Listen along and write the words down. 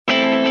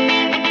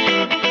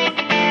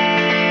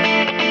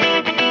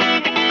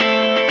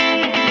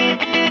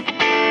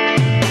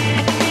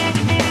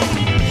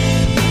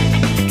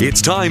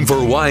It's time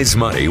for Wise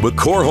Money with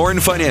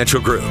Korhorn Financial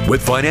Group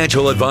with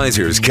financial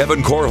advisors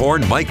Kevin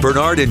Korhorn, Mike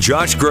Bernard, and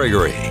Josh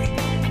Gregory.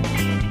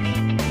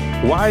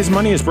 Wise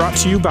Money is brought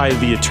to you by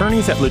the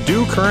attorneys at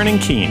Ladue, Curran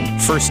 & Keene,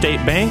 First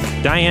State Bank,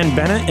 Diane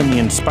Bennett and the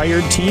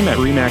Inspired team at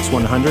RE/MAX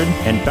 100,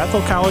 and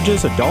Bethel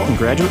College's Adult and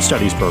Graduate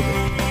Studies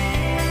program.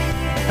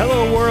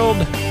 Hello, world.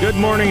 Good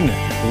morning.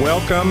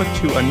 Welcome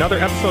to another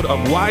episode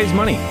of Wise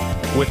Money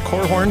with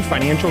Korhorn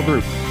Financial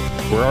Group,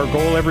 where our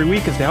goal every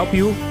week is to help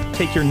you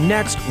take your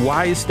next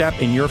wise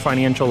step in your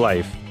financial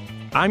life.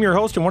 I'm your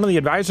host and one of the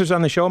advisors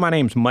on the show. My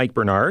name's Mike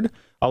Bernard,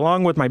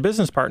 along with my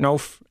business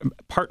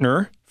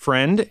partner,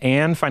 friend,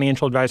 and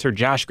financial advisor,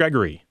 Josh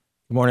Gregory.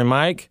 Good morning,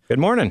 Mike. Good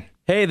morning.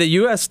 Hey, the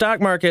U.S.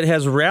 stock market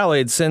has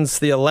rallied since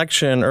the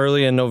election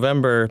early in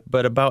November,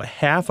 but about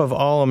half of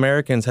all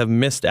Americans have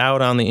missed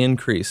out on the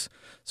increase.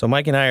 So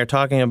Mike and I are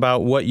talking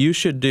about what you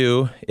should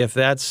do if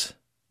that's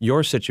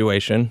your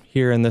situation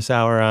here in this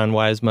hour on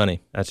Wise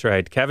Money. That's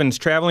right. Kevin's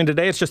traveling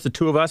today. It's just the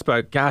two of us,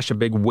 but gosh, a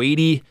big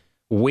weighty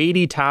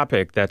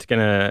topic that's going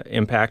to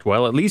impact,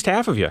 well, at least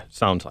half of you,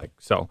 sounds like.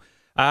 So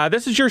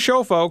this is your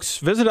show, folks.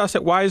 Visit us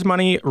at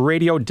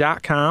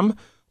wisemoneyradio.com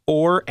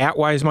or at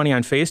Wise Money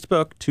on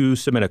Facebook to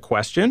submit a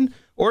question,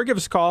 or give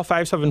us a call,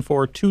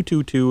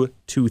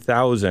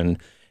 574-222-2000.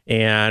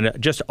 And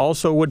just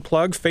also would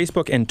plug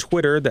Facebook and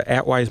Twitter, the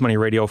at Wise Money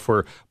Radio,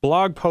 for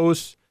blog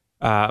posts,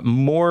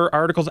 more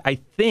articles. I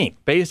think,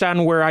 based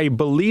on where I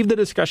believe the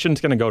discussion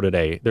is going to go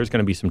today, there's going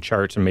to be some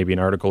charts and maybe an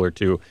article or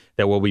two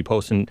that we'll be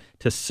posting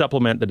to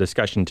supplement the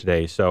discussion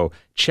today. So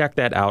check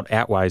that out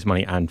at Wise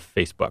Money on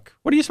Facebook.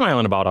 What are you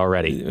smiling about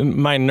already?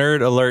 My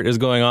nerd alert is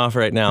going off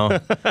right now.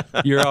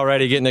 You're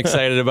already getting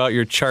excited about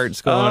your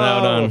charts going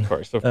out on of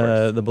course.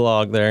 The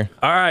blog there.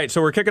 All right,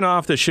 so we're kicking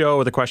off the show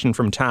with a question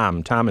from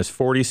Tom. Tom is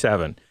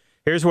 47.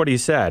 Here's what he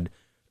said.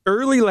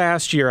 Early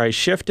last year, I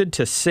shifted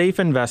to safe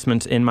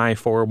investments in my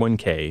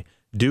 401k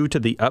due to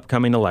the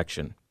upcoming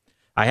election.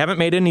 I haven't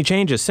made any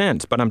changes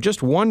since, but I'm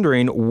just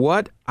wondering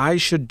what I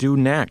should do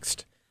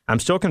next. I'm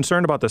still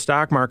concerned about the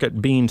stock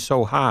market being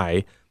so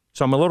high,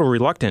 so I'm a little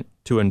reluctant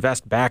to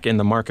invest back in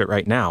the market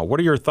right now. What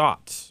are your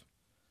thoughts?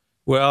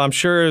 Well, I'm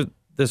sure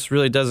this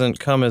really doesn't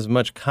come as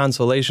much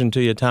consolation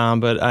to you,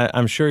 Tom, but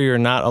I'm sure you're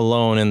not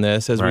alone in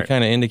this. As we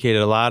kind of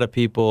indicated, a lot of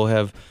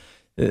people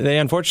they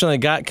unfortunately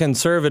got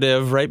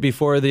conservative right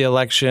before the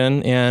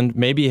election and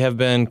maybe have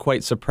been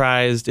quite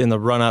surprised in the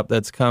run-up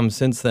that's come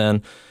since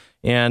then.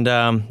 And,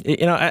 I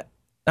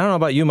don't know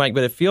about you, Mike,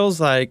 but it feels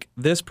like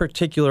this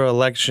particular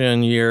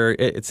election year,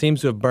 it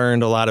seems to have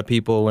burned a lot of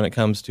people when it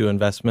comes to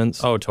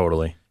investments. Oh,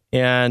 totally.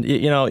 And,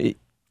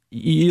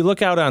 you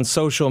look out on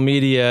social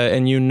media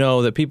and you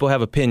know that people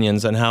have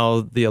opinions on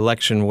how the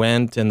election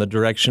went and the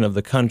direction of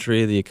the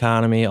country, the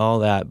economy, all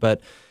that. But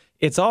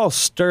it's all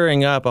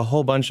stirring up a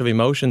whole bunch of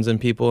emotions in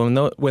people.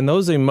 And when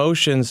those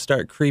emotions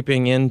start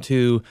creeping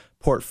into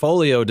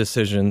portfolio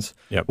decisions,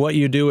 what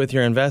you do with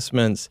your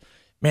investments,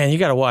 man, you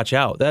got to watch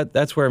out.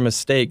 That's where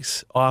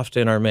mistakes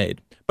often are made.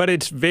 But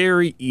it's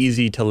very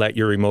easy to let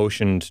your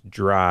emotions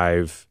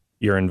drive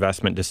your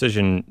investment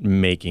decision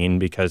making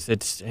because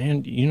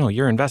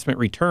your investment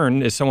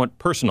return is somewhat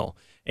personal.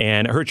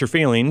 And it hurts your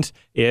feelings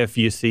if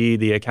you see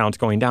the accounts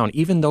going down,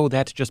 even though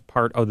that's just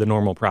part of the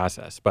normal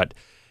process. But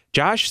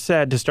Josh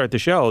said to start the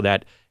show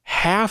that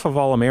half of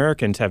all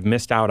Americans have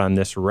missed out on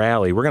this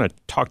rally. We're going to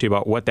talk to you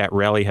about what that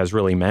rally has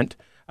really meant.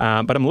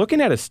 But I'm looking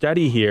at a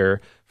study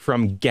here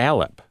from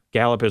Gallup.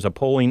 Gallup is a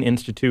polling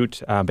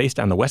institute based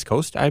on the West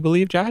Coast, I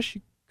believe, Josh?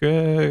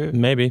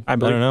 Maybe. I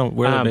don't know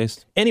where they're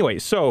based. Anyway,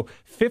 so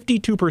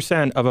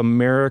 52% of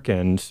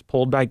Americans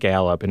polled by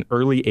Gallup in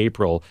early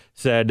April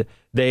said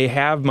they don't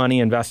have money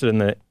invested in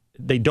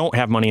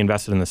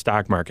the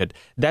stock market.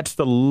 That's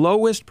the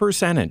lowest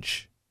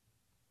percentage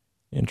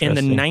in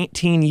the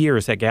 19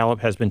 years that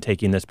Gallup has been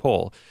taking this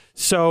poll.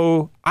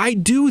 So I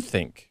do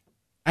think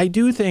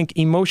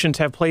emotions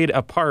have played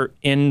a part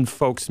in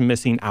folks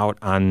missing out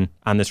on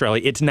this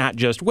rally. It's not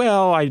just,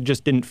 I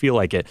just didn't feel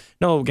like it.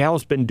 No,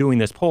 Gallup's been doing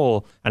this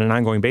poll on an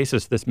ongoing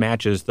basis. This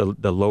matches the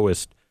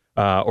lowest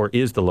or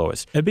is the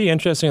lowest. It'd be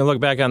interesting to look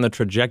back on the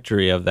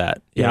trajectory of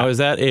that. You know, is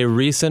that a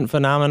recent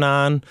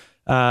phenomenon?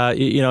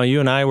 You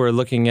and I were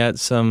looking at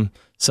some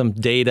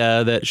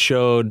data that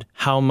showed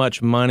how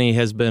much money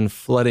has been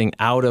flooding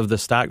out of the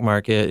stock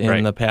market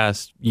in the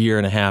past year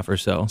and a half or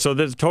so. So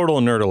there's total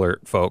nerd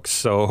alert, folks.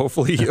 So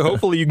hopefully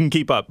you can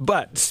keep up.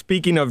 But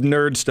speaking of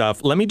nerd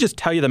stuff, let me just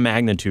tell you the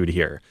magnitude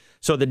here.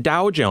 So the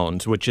Dow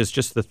Jones, which is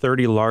just the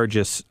 30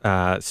 largest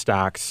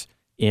stocks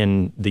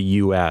in the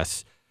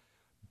U.S.,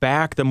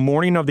 back the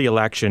morning of the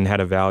election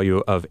had a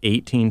value of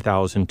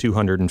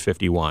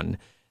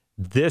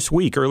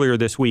 $18,251. Earlier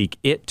this week,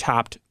 it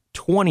topped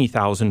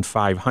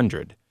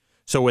 20,500.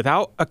 So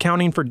without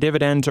accounting for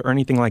dividends or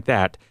anything like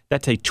that,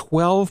 that's a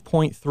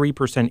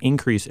 12.3%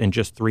 increase in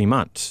just 3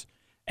 months.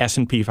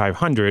 S&P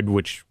 500,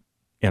 which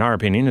in our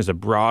opinion is a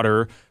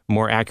broader,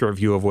 more accurate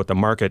view of what the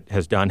market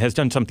has done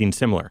something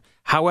similar.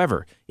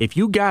 However, if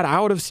you got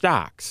out of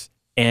stocks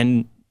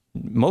and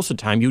most of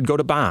the time you'd go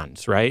to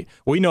bonds, right?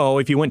 We know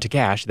if you went to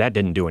cash, that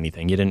didn't do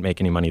anything. You didn't make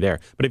any money there.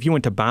 But if you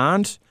went to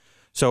bonds,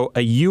 so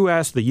the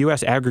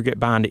U.S. aggregate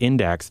bond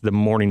index the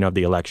morning of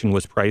the election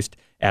was priced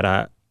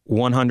at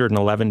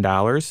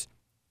 $111.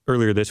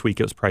 Earlier this week,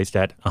 it was priced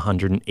at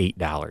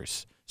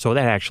 $108. So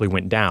that actually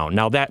went down.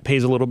 Now that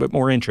pays a little bit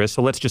more interest.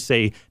 So let's just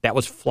say that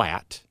was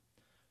flat.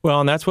 Well,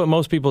 and that's what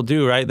most people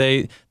do, right?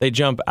 They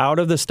jump out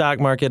of the stock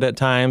market at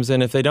times,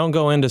 and if they don't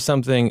go into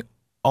something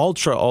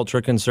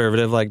ultra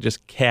conservative like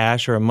just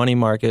cash or a money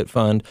market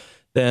fund,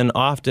 then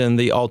often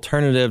the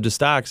alternative to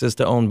stocks is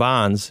to own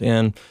bonds.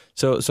 And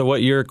so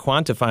what you're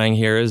quantifying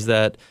here is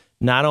that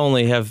not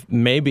only have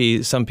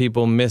maybe some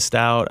people missed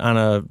out on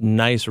a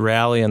nice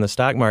rally in the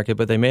stock market,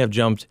 but they may have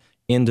jumped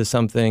into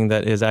something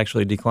that is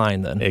actually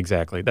declined then.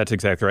 Exactly. That's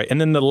exactly right. And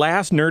then the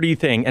last nerdy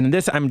thing, and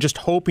this I'm just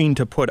hoping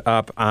to put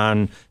up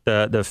on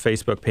the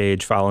Facebook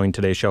page following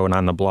today's show and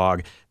on the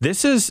blog.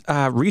 This is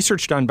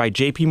research done by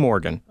JP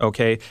Morgan,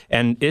 okay?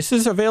 And this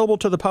is available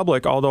to the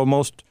public, although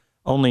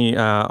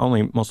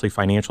mostly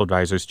financial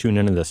advisors tune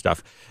into this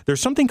stuff.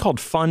 There's something called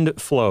fund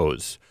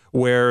flows,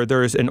 where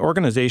there's an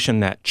organization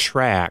that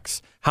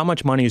tracks how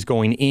much money is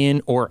going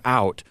in or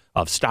out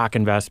of stock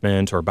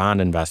investments or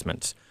bond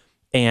investments.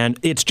 And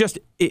it's just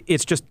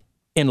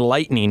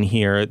enlightening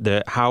here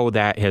how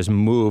that has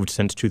moved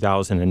since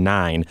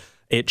 2009.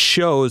 It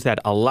shows that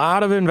a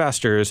lot of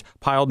investors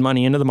piled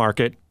money into the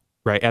market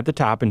right at the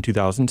top in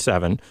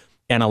 2007,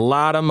 and a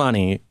lot of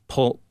money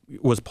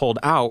was pulled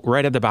out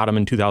right at the bottom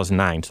in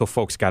 2009. So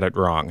folks got it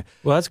wrong.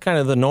 Well, that's kind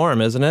of the norm,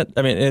 isn't it?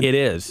 I mean, it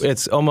is.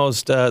 It's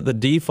almost the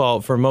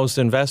default for most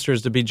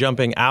investors to be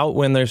jumping out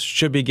when they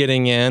should be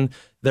getting in.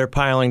 They're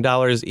piling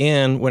dollars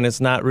in when it's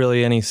not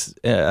really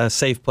a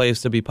safe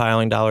place to be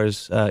piling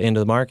dollars into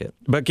the market.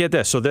 But get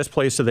this. So this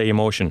plays to the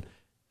emotion.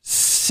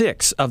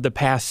 6 of the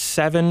past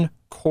 7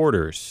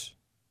 quarters,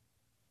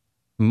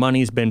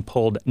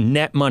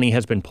 net money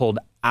has been pulled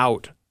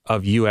out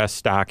of U.S.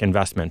 stock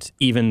investments,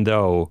 even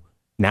though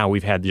now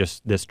we've had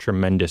just this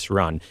tremendous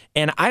run.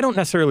 And I don't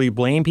necessarily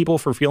blame people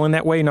for feeling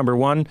that way. Number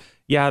one,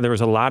 yeah, there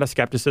was a lot of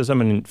skepticism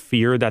and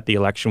fear that the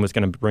election was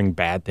going to bring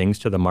bad things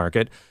to the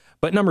market.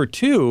 But number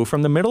two,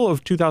 from the middle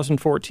of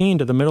 2014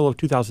 to the middle of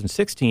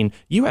 2016,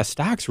 U.S.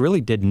 stocks really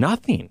did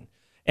nothing.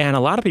 And a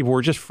lot of people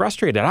were just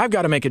frustrated. I've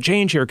got to make a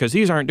change here because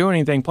these aren't doing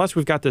anything. Plus,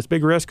 we've got this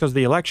big risk because of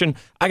the election.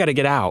 I got to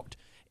get out.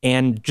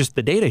 And just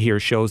the data here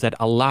shows that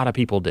a lot of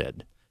people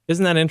did.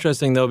 Isn't that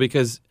interesting, though?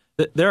 Because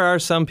there are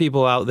some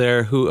people out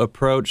there who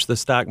approach the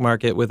stock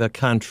market with a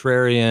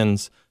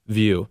contrarian's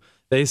view.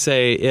 They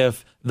say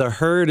if the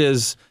herd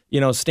is,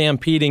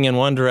 stampeding in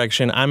one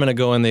direction, I'm going to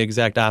go in the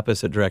exact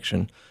opposite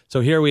direction. So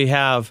here we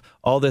have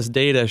all this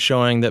data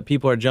showing that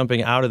people are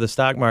jumping out of the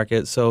stock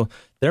market. So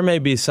there may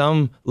be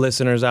some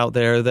listeners out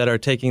there that are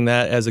taking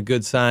that as a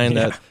good sign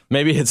that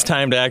maybe it's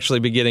time to actually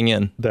be getting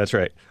in. That's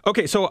right.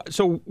 Okay, so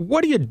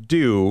what do you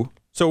do?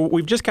 So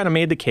we've just kind of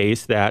made the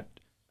case that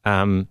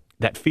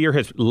that fear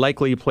has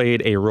likely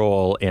played a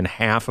role in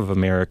half of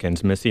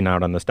Americans missing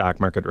out on the stock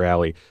market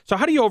rally. So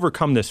how do you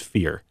overcome this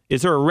fear?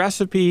 Is there a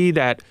recipe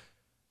that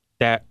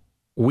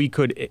we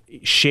could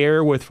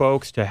share with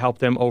folks to help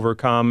them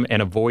overcome and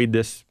avoid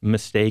this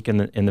mistake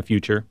in the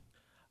future?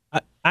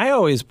 I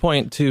always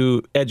point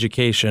to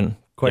education,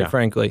 quite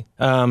frankly.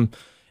 And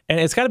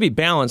it's got to be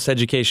balanced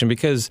education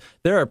because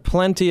there are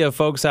plenty of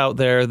folks out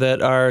there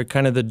that are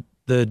kind of the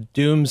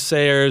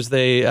doomsayers.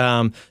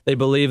 They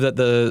believe that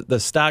the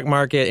stock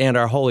market and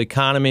our whole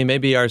economy,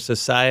 maybe our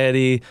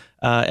society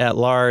at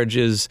large,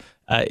 is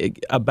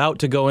about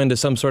to go into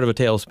some sort of a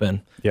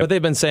tailspin. Yep. But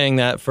they've been saying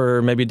that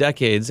for maybe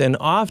decades. And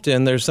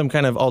often there's some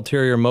kind of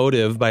ulterior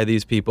motive by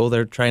these people.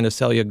 They're trying to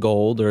sell you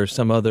gold or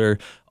some other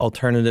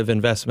alternative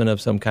investment of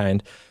some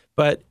kind.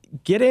 But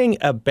getting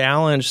a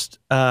balanced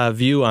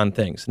view on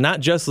things,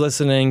 not just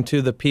listening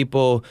to the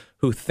people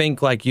who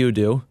think like you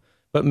do,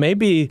 but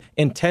maybe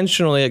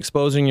intentionally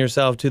exposing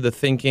yourself to the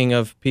thinking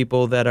of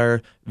people that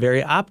are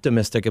very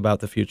optimistic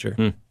about the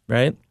future,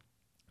 right?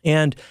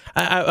 And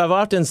I've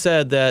often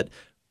said that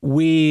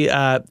we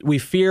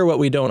fear what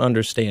we don't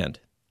understand.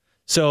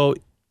 So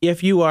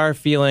if you are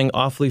feeling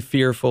awfully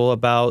fearful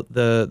about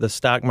the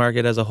stock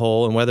market as a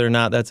whole and whether or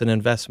not that's an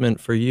investment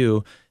for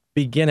you,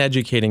 begin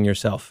educating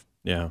yourself.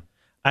 Yeah.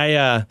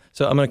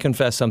 So I'm going to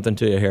confess something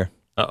to you here.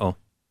 Uh-oh.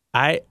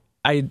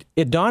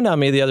 It dawned on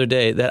me the other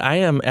day that I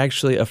am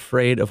actually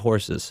afraid of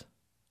horses.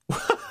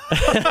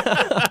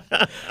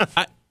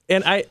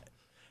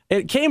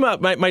 It came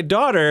up, my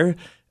daughter,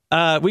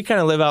 we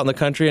kind of live out in the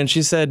country, and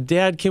she said,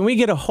 "Dad, can we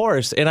get a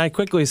horse?" And I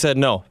quickly said,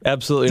 "No,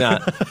 absolutely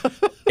not."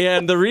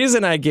 And the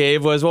reason I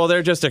gave was, well,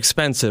 they're just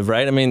expensive,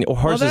 right? I mean,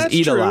 horses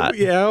eat a lot.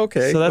 Yeah,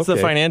 okay. So that's the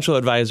financial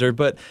advisor.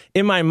 But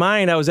in my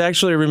mind, I was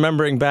actually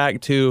remembering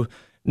back to,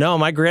 no,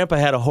 my grandpa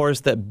had a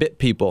horse that bit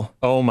people.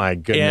 Oh, my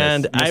goodness.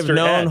 And I've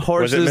known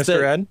horses Was it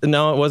Mr. Ed?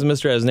 No, it wasn't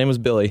Mr. Ed. His name was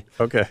Billy.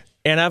 Okay.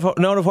 And I've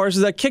known of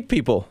horses that kick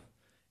people.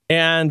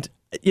 And,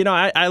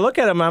 I look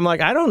at him, I'm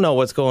like, I don't know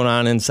what's going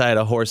on inside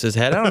a horse's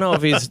head. I don't know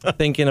if he's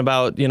thinking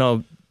about,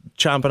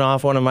 chomping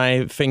off one of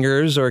my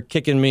fingers or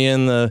kicking me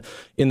in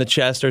the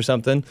chest or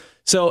something.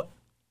 So,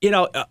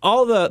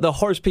 all the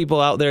horse people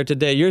out there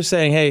today, you're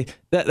saying, hey,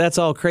 that's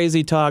all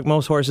crazy talk.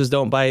 Most horses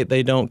don't bite.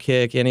 They don't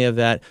kick, any of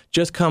that.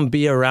 Just come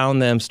be around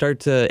them.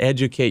 Start to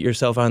educate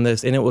yourself on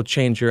this, and it will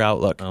change your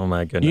outlook. Oh,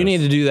 my goodness. You need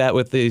to do that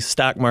with the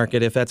stock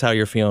market if that's how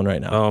you're feeling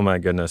right now. Oh, my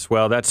goodness.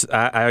 Well,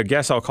 I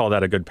guess I'll call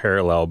that a good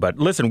parallel. But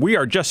listen, we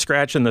are just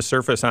scratching the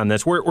surface on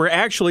this. We're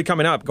actually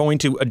coming up going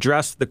to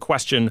address the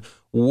question,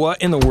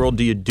 what in the world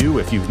do you do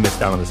if you've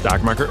missed out on the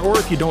stock market or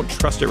if you don't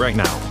trust it right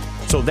now?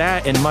 So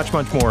that and much,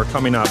 much more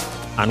coming up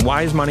on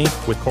Wise Money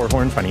with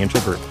Korhorn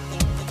Financial Group.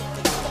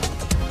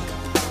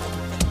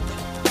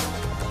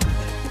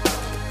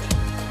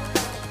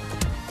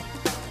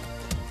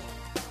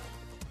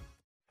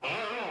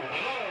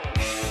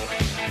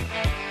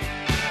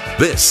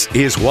 This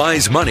is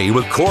Wise Money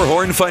with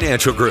Korhorn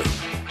Financial Group.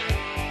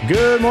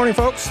 Good morning,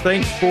 folks.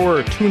 Thanks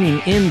for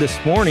tuning in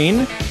this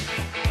morning.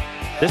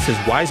 This is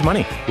Wise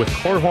Money with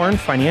Korhorn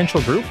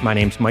Financial Group. My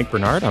name's Mike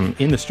Bernard. I'm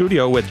in the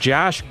studio with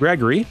Josh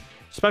Gregory.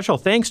 Special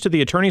thanks to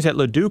the attorneys at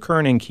Ledoux,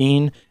 Kern, and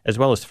Keene, as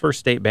well as First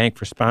State Bank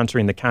for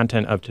sponsoring the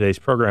content of today's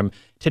program.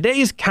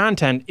 Today's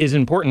content is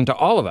important to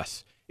all of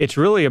us. It's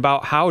really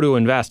about how to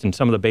invest in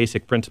some of the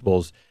basic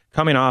principles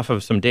coming off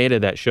of some data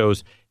that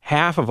shows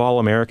half of all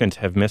Americans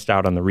have missed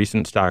out on the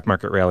recent stock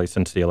market rally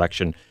since the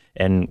election.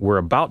 And we're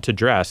about to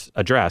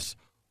address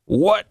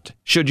what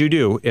should you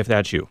do if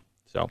that's you.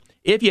 So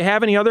if you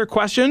have any other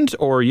questions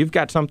or you've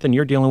got something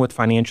you're dealing with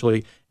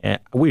financially,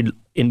 we'd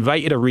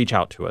invite you to reach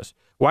out to us.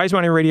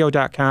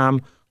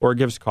 wisemoneyradio.com or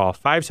give us a call,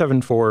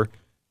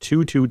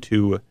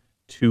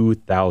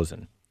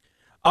 574-222-2000.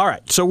 All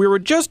right, so we were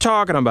just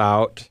talking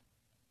about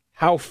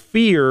how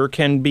fear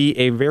can be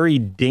a very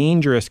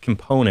dangerous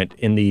component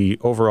in the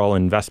overall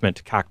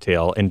investment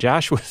cocktail. And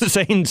Josh was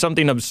saying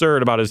something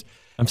absurd about his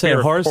I'm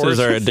saying horses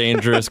are a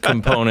dangerous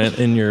component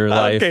in your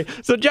life. Okay,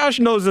 so Josh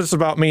knows this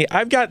about me.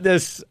 I've got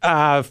this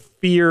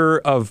fear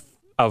of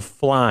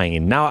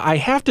flying. Now, I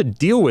have to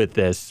deal with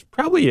this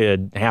probably a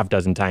half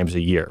dozen times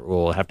a year.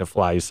 We'll have to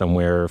fly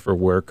somewhere for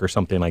work or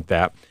something like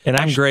that. And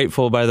I'm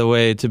grateful, by the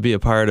way, to be a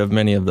part of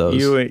many of those.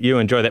 You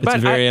enjoy that.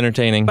 It's very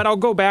entertaining. But I'll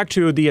go back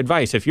to the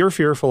advice. If you're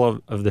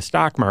fearful of the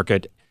stock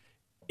market,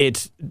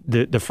 it's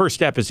the first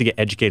step is to get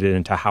educated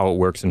into how it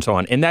works and so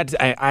on. And that's,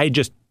 I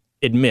just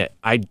admit,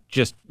 I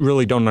just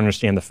really don't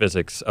understand the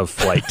physics of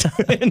flight.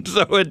 And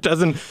so it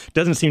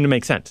doesn't seem to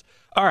make sense.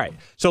 All right.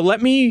 So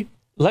let me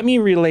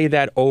relay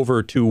that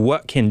over to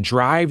what can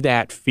drive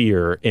that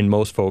fear in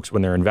most folks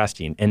when they're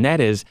investing. And that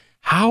is,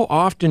 how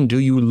often do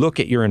you look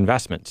at your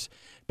investments?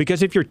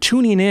 Because if you're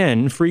tuning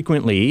in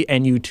frequently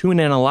and you tune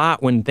in a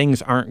lot when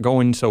things aren't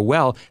going so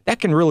well,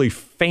 that can really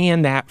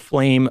fan that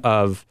flame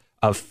of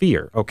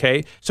fear,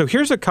 okay? So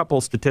here's a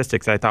couple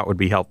statistics I thought would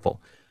be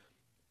helpful.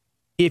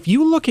 If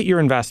you look at your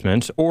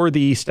investments or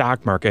the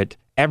stock market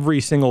every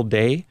single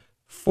day,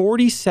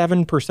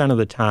 47% of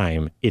the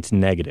time, it's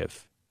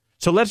negative.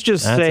 So let's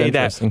just say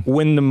that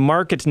when the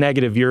market's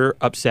negative, you're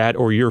upset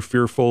or you're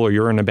fearful or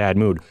you're in a bad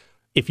mood.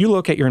 If you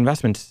look at your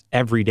investments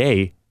every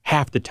day,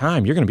 half the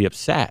time, you're going to be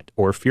upset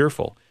or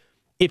fearful.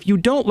 If you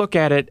don't look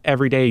at it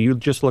every day, you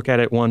just look at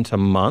it once a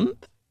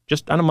month,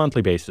 just on a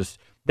monthly basis,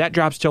 that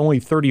drops to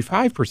only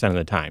 35% of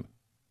the time.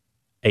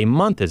 A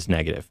month is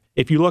negative.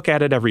 If you look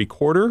at it every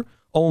quarter,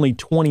 only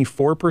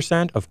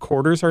 24% of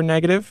quarters are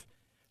negative.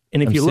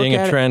 And if you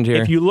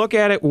look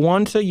at it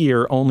once a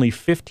year, only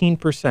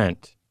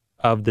 15%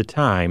 of the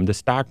time the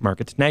stock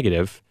market's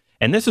negative.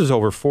 And this is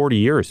over 40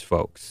 years,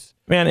 folks.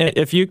 Man,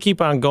 if you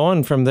keep on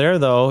going from there,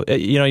 though,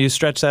 you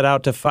stretch that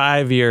out to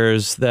 5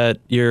 years that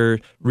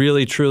you're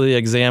really, truly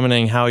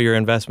examining how your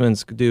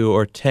investments do,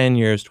 or 10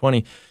 years,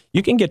 20,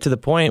 you can get to the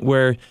point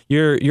where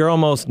you're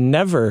almost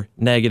never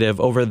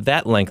negative over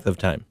that length of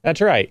time.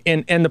 That's right.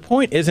 And the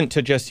point isn't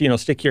to just,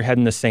 stick your head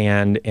in the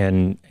sand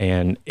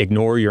and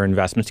ignore your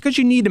investments, because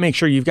you need to make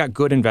sure you've got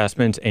good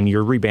investments and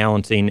you're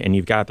rebalancing and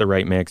you've got the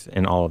right mix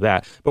and all of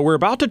that. But we're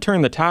about to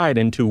turn the tide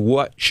into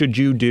what should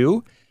you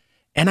do?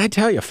 And I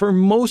tell you, for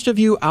most of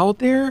you out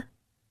there,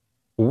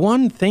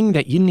 one thing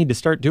that you need to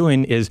start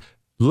doing is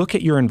look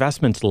at your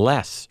investments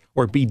less,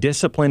 or be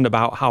disciplined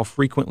about how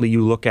frequently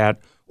you look at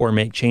or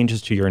make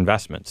changes to your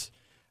investments.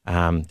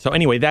 So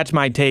anyway, that's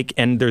my take.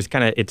 And there's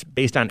it's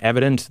based on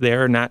evidence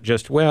there, not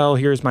just, well,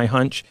 here's my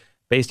hunch,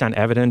 based on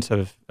evidence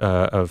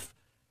of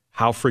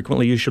how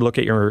frequently you should look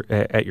at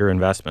your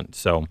investments.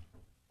 So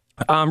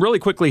really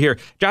quickly here,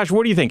 Josh,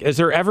 what do you think? Is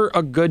there ever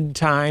a good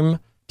time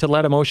to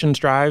let emotions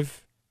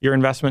drive your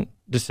investment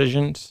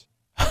decisions?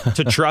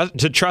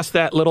 to trust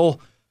that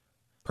little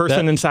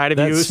person inside of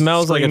you? That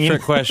smells like a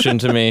trick question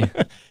to me.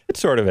 It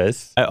sort of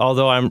is.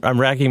 Although I'm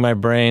racking my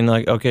brain,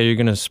 like, okay, you're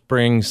going to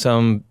spring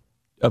some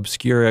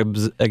obscure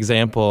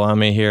example on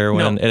me here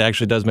when it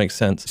actually does make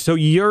sense. So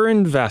your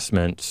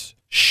investments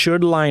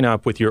should line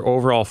up with your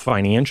overall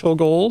financial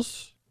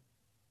goals,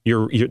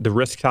 the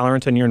risk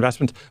tolerance in your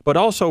investments, but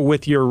also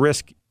with your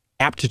risk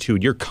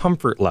aptitude, your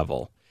comfort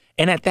level.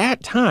 And at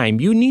that time,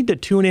 you need to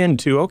tune in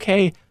to,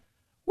 okay,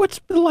 what's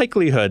the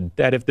likelihood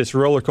that if this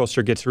roller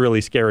coaster gets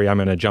really scary, I'm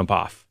going to jump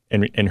off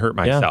and hurt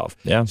myself?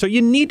 Yeah. So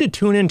you need to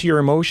tune into your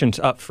emotions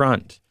up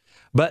front.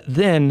 But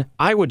then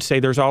I would say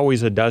there's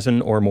always a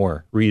dozen or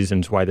more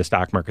reasons why the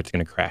stock market's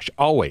going to crash.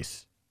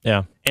 Always.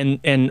 Yeah.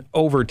 And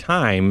over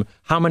time,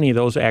 how many of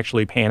those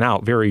actually pan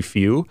out? Very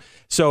few.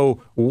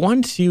 So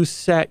once you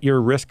set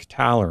your risk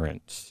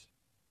tolerance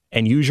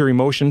and use your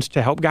emotions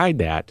to help guide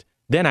that,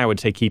 then I would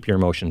say keep your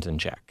emotions in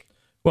check.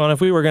 Well, and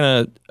if we were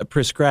going to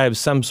prescribe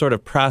some sort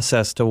of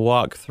process to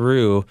walk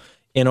through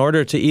in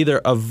order to either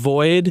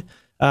avoid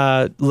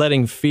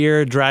letting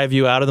fear drive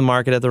you out of the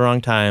market at the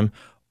wrong time,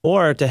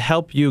 or to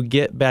help you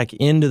get back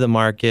into the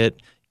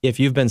market if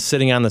you've been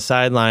sitting on the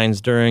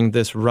sidelines during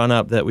this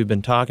run-up that we've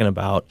been talking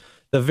about,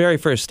 the very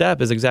first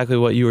step is exactly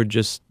what you were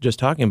just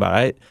talking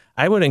about.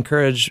 I would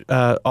encourage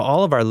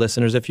all of our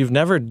listeners, if you've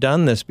never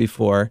done this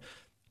before,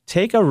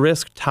 take a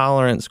risk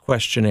tolerance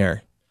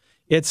questionnaire.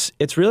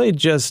 It's really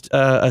just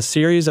a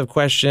series of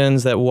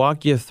questions that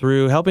walk you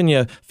through, helping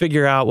you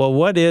figure out, well,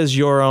 what is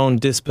your own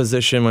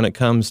disposition when it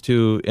comes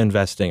to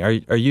investing?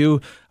 Are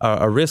you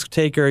a risk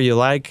taker? You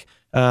like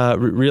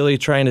really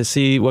trying to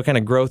see what kind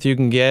of growth you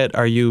can get?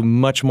 Are you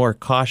much more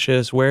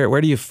cautious?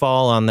 Where do you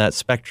fall on that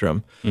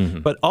spectrum? Mm-hmm.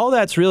 But all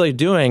that's really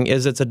doing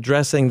is it's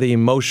addressing the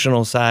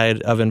emotional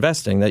side of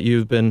investing that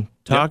you've been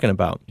talking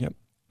about. Yep.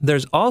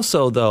 There's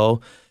also,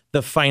 though,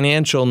 the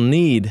financial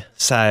need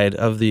side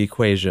of the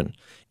equation.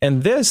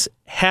 And this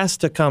has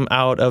to come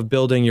out of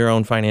building your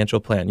own financial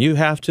plan. You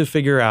have to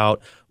figure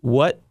out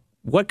what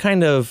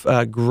kind of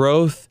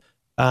growth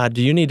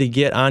do you need to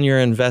get on your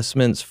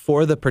investments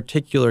for the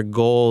particular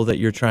goal that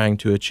you're trying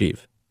to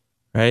achieve,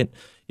 right?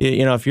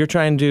 You know, if you're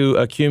trying to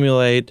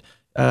accumulate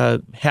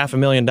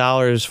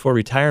 $500,000 for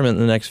retirement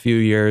in the next few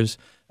years,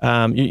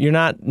 you're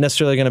not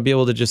necessarily going to be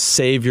able to just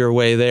save your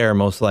way there,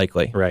 most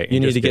likely. Right. You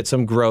need to get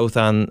some growth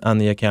on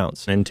the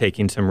accounts. And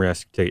taking some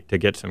risk to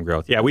get some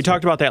growth. Yeah, we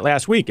talked about that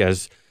last week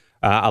as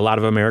a lot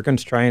of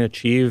Americans try and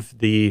achieve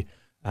the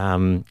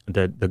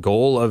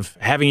goal of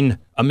having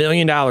 $1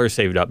 million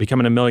saved up,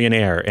 becoming a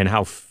millionaire, and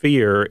how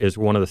fear is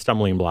one of the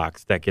stumbling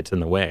blocks that gets in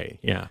the way.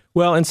 Yeah.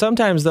 Well, and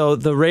sometimes, though,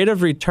 the rate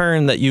of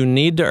return that you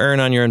need to earn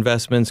on your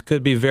investments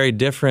could be very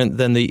different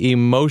than the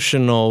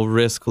emotional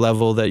risk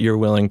level that you're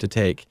willing to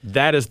take.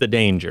 That is the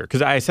danger.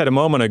 Because I said a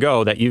moment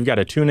ago that you've got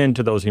to tune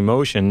into those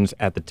emotions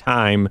at the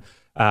time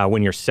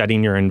when you're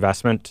setting your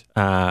investment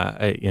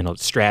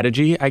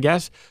strategy, I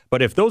guess.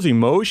 But if those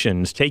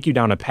emotions take you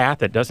down a path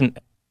that doesn't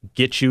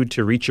get you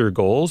to reach your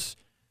goals,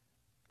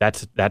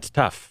 that's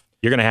tough.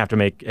 You're going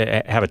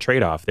to have a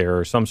trade-off there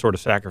or some sort of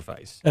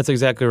sacrifice. That's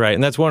exactly right.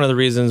 And that's one of the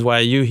reasons why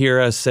you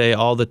hear us say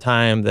all the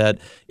time that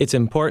it's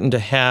important to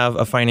have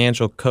a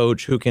financial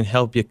coach who can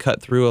help you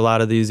cut through a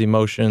lot of these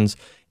emotions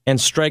and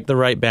strike the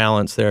right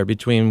balance there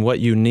between what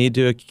you need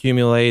to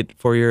accumulate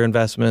for your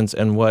investments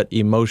and what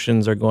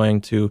emotions are going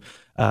to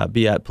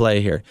be at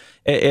play here.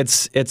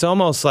 It's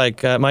almost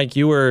like, Mike,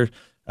 you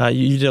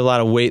did a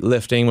lot of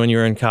weightlifting when you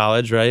were in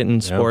college, right?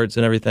 And sports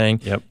and everything.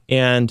 Yep.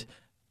 And,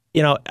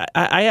 you know,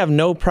 I have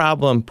no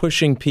problem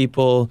pushing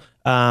people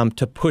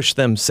to push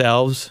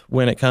themselves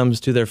when it comes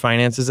to their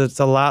finances.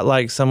 It's a lot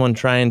like someone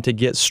trying to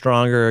get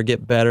stronger or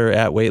get better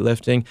at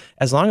weightlifting.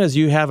 As long as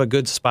you have a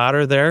good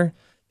spotter there,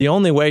 the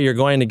only way you're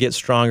going to get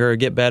stronger or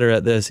get better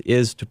at this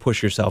is to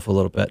push yourself a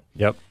little bit.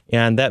 Yep.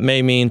 And that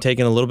may mean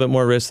taking a little bit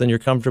more risk than you're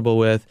comfortable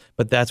with,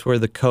 but that's where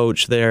the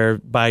coach there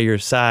by your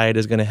side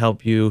is going to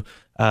help you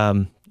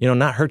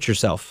not hurt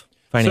yourself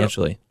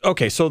financially.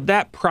 So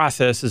that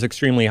process is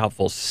extremely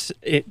helpful.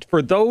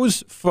 For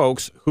those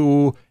folks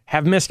who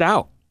have missed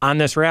out on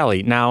this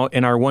rally now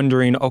and are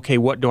wondering, okay,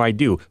 what do I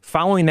do?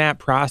 Following that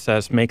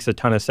process makes a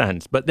ton of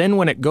sense. But then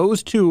when it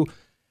goes to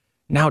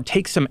now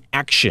take some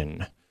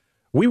action,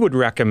 we would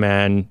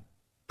recommend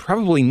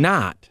probably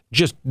not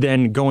just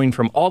then going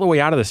from all the way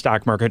out of the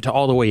stock market to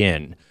all the way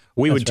in.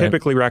 We would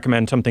typically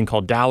recommend something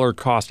called dollar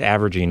cost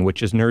averaging,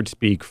 which is nerd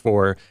speak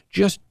for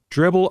just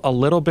dribble a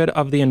little bit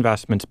of the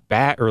investments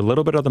back or a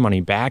little bit of the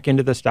money back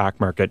into the stock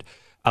market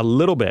a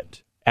little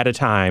bit at a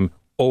time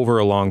over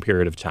a long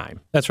period of time.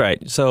 That's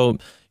right. So,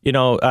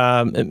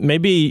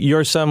 maybe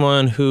you're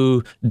someone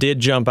who did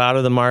jump out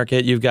of the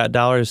market. You've got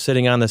dollars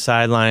sitting on the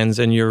sidelines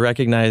and you're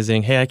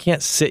recognizing, hey, I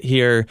can't sit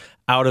here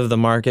out of the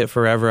market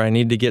forever. I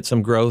need to get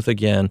some growth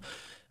again.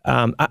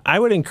 I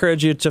would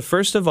encourage you to,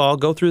 first of all,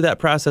 go through that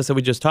process that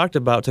we just talked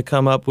about to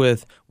come up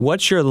with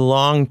what's your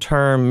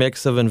long-term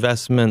mix of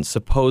investments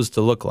supposed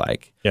to look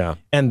like. Yeah.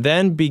 And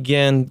then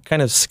begin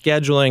kind of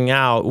scheduling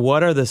out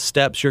what are the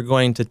steps you're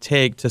going to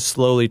take to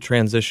slowly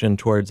transition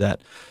towards that.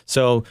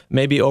 So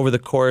maybe over the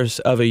course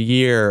of a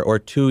year or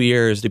 2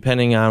 years,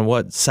 depending on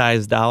what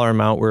size dollar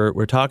amount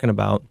we're talking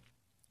about,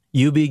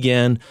 you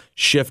begin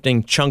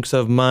shifting chunks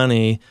of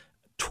money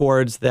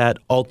towards that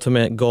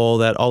ultimate goal,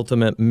 that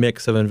ultimate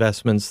mix of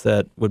investments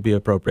that would be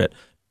appropriate.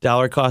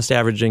 Dollar cost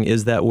averaging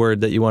is that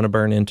word that you want to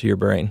burn into your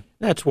brain.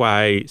 That's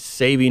why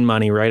saving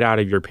money right out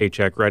of your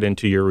paycheck, right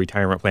into your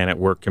retirement plan at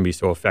work can be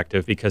so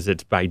effective because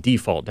it's by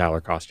default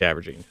dollar cost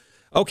averaging.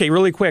 Okay,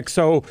 really quick.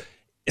 So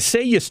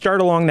say you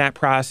start along that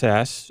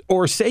process,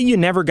 or say you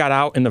never got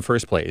out in the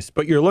first place,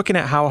 but you're looking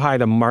at how high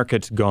the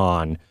market's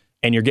gone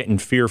and you're getting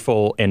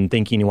fearful and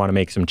thinking you want to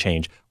make some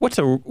change. What's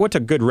a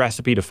good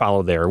recipe to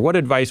follow there? What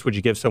advice would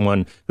you give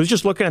someone who's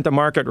just looking at the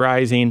market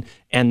rising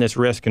and this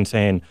risk and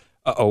saying,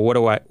 uh-oh, what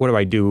do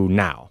I do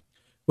now?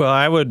 Well,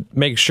 I would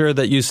make sure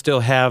that you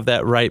still have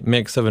that right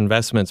mix of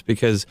investments,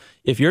 because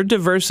if you're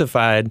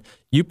diversified,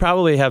 you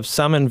probably have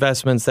some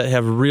investments that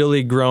have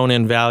really grown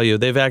in value.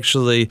 They've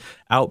actually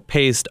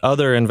outpaced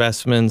other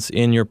investments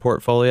in your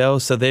portfolio.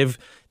 So they've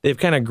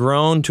kind of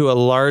grown to a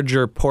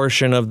larger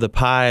portion of the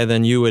pie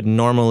than you would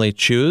normally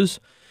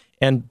choose.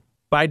 And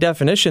by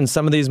definition,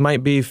 some of these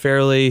might be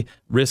fairly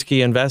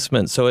risky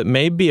investments. So it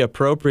may be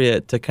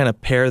appropriate to kind of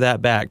pare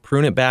that back,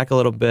 prune it back a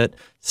little bit,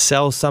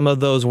 sell some of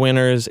those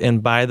winners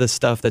and buy the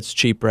stuff that's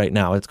cheap right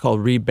now. It's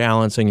called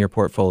rebalancing your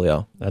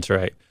portfolio. That's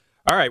right.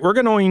 All right, we're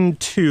going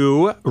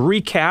to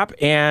recap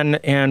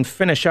and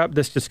finish up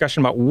this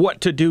discussion about what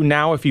to do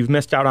now if you've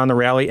missed out on the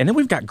rally. And then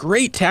we've got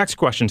great tax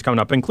questions coming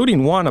up,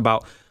 including one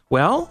about,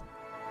 well,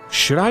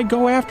 should I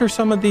go after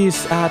some of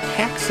these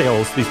tax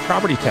sales, these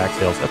property tax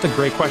sales? That's a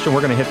great question.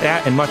 We're going to hit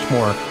that and much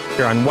more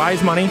here on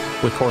Wise Money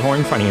with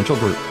Korhorn Financial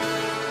Group.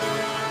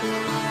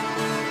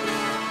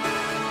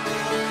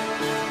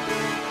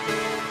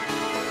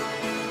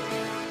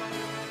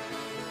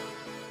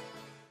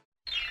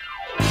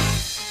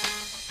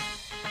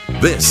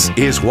 This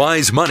is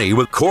Wise Money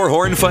with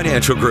Korhorn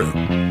Financial Group.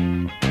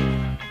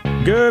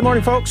 Good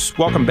morning, folks.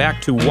 Welcome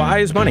back to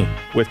Wise Money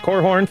with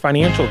Korhorn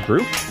Financial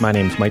Group. My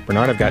name's Mike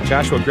Bernard. I've got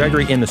Joshua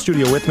Gregory in the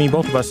studio with me,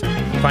 both of us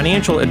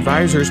financial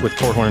advisors with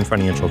Korhorn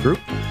Financial Group.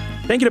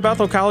 Thank you to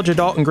Bethel College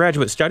Adult and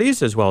Graduate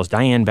Studies, as well as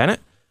Diane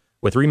Bennett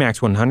with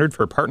RE/MAX 100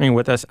 for partnering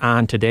with us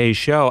on today's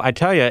show. I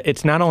tell you,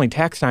 it's not only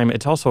tax time,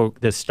 it's also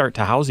the start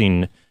to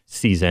housing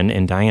season,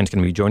 and Diane's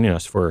going to be joining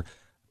us for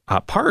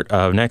part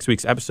of next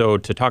week's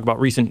episode to talk about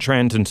recent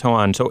trends and so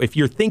on. So if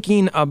you're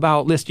thinking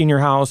about listing your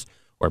house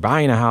or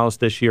buying a house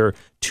this year,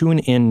 tune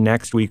in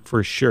next week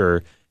for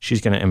sure.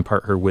 She's going to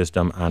impart her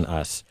wisdom on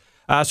us.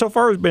 So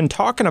far, we've been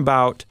talking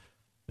about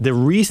the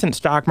recent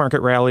stock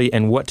market rally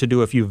and what to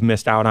do if you've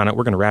missed out on it.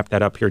 We're going to wrap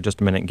that up here in just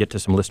a minute and get to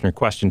some listener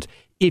questions.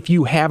 If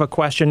you have a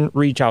question,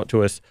 reach out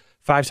to us,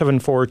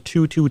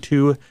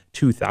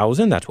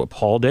 574-222-2000. That's what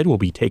Paul did. We'll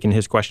be taking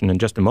his question in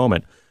just a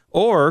moment.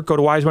 Or go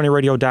to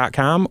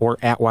wisemoneyradio.com or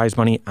at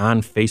wisemoney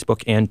on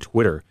Facebook and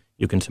Twitter.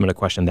 You can submit a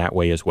question that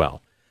way as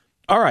well.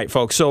 All right,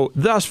 folks. So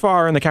thus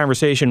far in the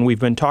conversation,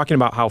 we've been talking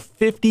about how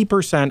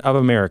 50% of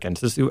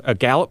Americans, this is a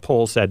Gallup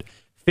poll said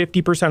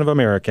 50% of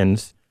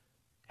Americans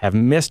have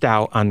missed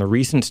out on the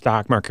recent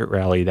stock market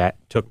rally that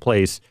took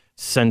place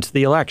since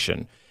the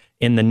election.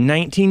 In the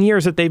 19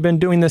 years that they've been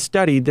doing this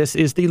study, this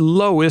is the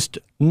lowest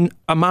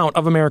amount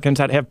of Americans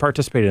that have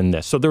participated in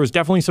this. So there was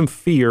definitely some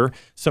fear,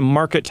 some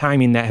market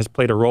timing that has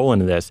played a role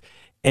into this.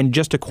 And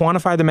just to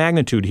quantify the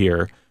magnitude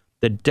here,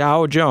 the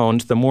Dow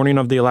Jones, the morning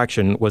of the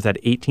election, was at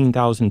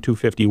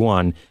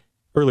 18,251.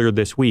 Earlier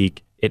this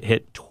week, it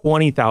hit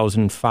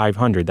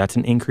 20,500. That's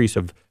an increase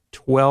of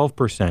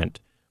 12%,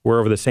 where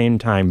over the same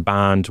time,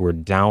 bonds were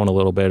down a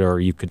little bit,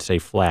 or you could say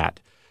flat.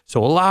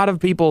 So a lot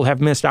of people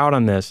have missed out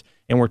on this,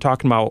 and we're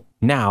talking about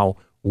now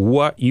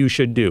what you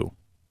should do.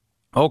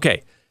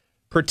 Okay,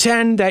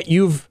 pretend that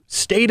you've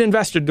stayed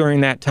invested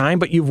during that time,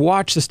 but you've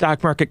watched the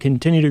stock market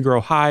continue to grow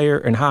higher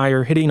and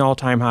higher, hitting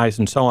all-time highs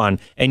and so on,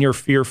 and you're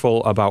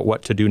fearful about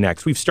what to do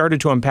next. We've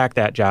started to unpack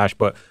that, Josh,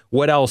 but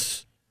what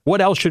else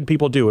should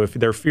people do if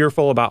they're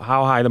fearful about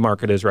how high the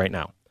market is right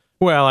now?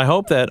 Well, I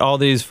hope that all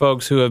these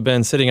folks who have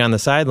been sitting on the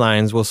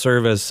sidelines will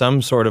serve as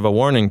some sort of a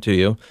warning to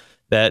you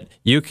that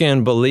you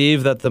can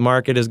believe that the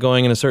market is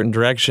going in a certain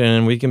direction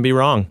and we can be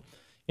wrong.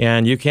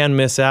 And you can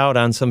miss out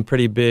on some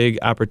pretty big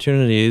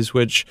opportunities,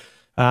 which,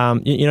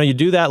 you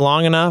do that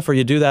long enough or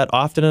you do that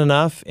often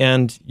enough,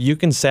 and you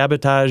can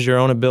sabotage your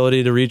own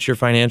ability to reach your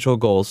financial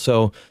goals.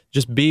 So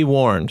just be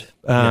warned.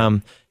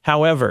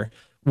 However,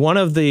 one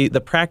of the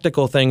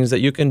practical things that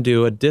you can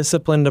do, a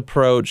disciplined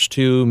approach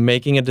to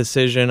making a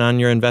decision on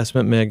your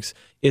investment mix,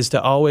 is to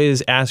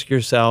always ask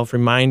yourself,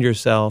 remind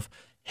yourself,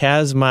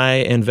 has my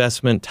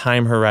investment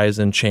time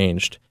horizon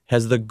changed?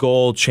 Has the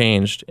goal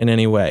changed in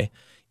any way?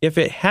 If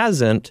it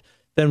hasn't,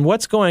 then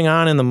what's going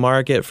on in the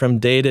market from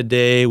day to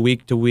day,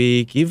 week to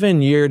week,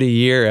 even year to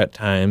year at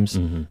times,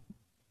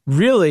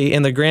 really,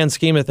 in the grand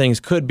scheme of things,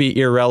 could be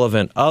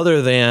irrelevant,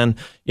 other than,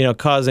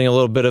 causing a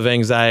little bit of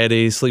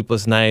anxiety,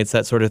 sleepless nights,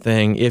 that sort of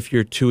thing, if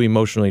you're too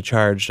emotionally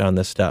charged on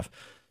this stuff.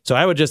 So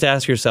I would just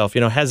ask yourself,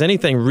 has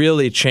anything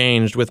really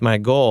changed with my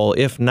goal?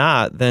 If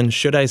not, then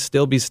should I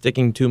still be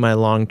sticking to my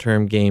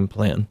long-term game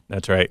plan?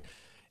 That's right.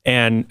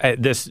 And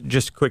this,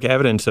 just quick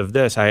evidence of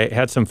this, I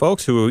had some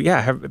folks who,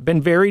 have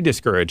been very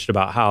discouraged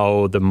about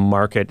how the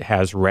market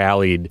has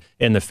rallied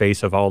in the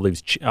face of all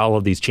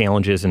of these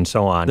challenges and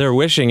so on. They're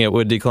wishing it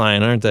would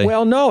decline, aren't they?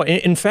 Well, no.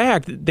 In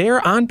fact,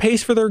 they're on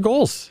pace for their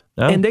goals.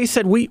 Oh. And they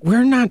said,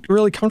 we're not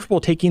really comfortable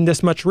taking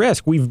this much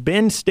risk. We've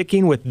been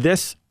sticking with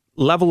this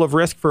level of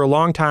risk for a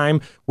long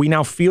time. We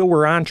now feel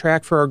we're on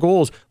track for our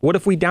goals. What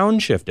if we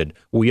downshifted?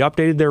 We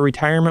updated their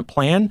retirement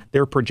plan,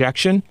 their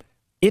projection.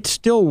 It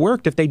still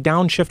worked if they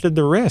downshifted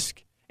the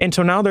risk. And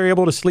so now they're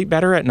able to sleep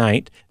better at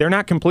night. They're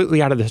not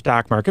completely out of the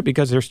stock market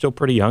because they're still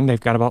pretty young. They've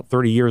got about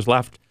 30 years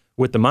left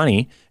with the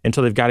money, and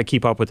so they've got to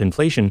keep up with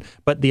inflation.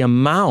 But the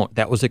amount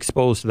that was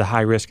exposed to the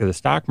high risk of the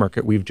stock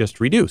market, we've just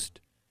reduced.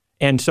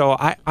 And so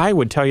I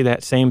would tell you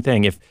that same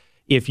thing.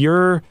 If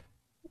you're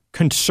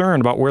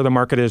concerned about where the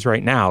market is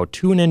right now,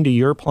 tune into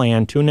your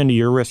plan, tune into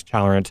your risk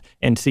tolerance,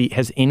 and see,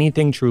 has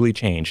anything truly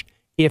changed?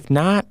 If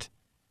not,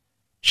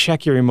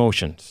 check your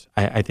emotions,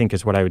 I think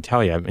is what I would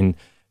tell you. I mean,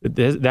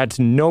 that's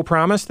no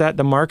promise that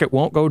the market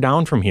won't go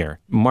down from here.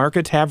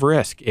 Markets have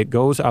risk. It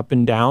goes up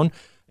and down.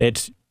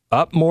 It's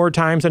up more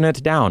times than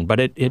it's down, but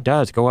it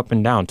does go up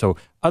and down. So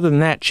other than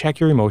that, check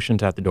your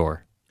emotions at the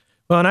door.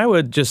 Well, and I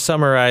would just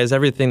summarize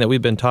everything that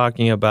we've been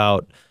talking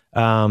about.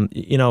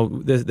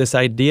 This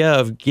idea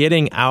of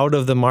getting out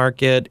of the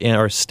market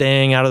or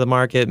staying out of the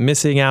market,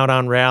 missing out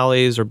on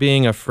rallies or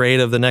being afraid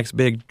of the next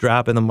big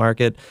drop in the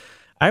market.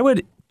 I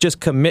would just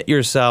commit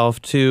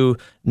yourself to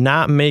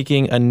not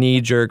making a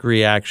knee-jerk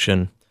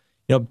reaction.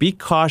 Be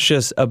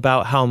cautious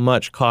about how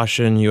much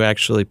caution you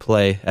actually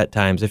play at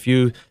times. If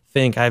you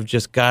think I've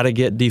just got to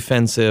get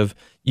defensive,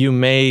 you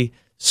may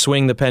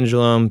swing the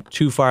pendulum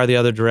too far the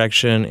other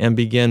direction and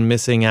begin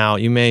missing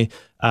out. You may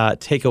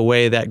take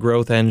away that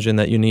growth engine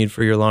that you need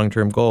for your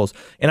long-term goals.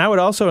 And I would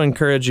also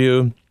encourage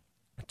you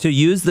to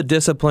use the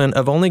discipline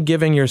of only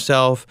giving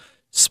yourself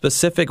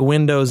specific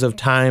windows of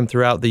time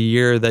throughout the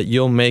year that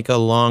you'll make a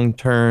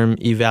long-term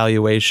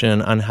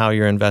evaluation on how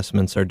your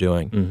investments are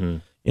doing.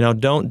 Mm-hmm.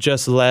 Don't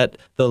just let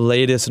the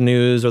latest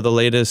news or the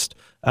latest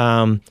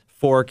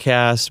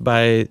forecast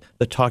by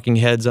the talking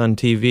heads on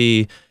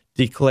TV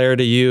declare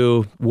to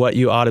you what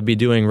you ought to be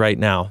doing right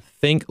now.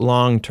 Think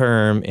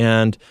long-term,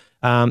 and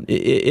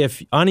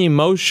if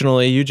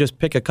unemotionally you just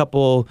pick a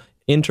couple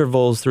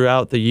intervals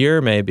throughout the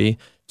year maybe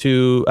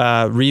to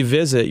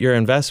revisit your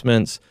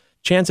investments,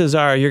 chances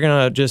are you're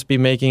going to just be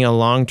making a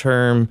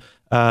long-term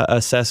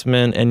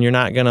assessment, and you're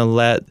not going to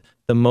let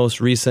the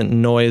most recent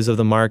noise of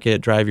the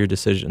market drive your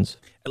decisions.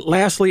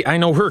 Lastly, I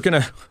know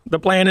the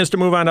plan is to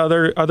move on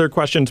to other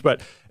questions, but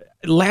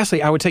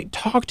lastly, I would say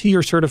talk to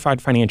your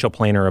certified financial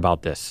planner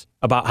about this,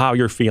 about how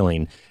you're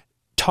feeling.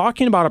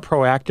 Talking about it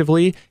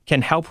proactively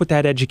can help with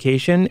that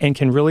education and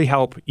can really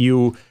help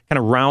you kind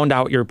of round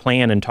out your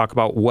plan and talk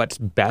about what's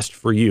best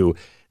for you.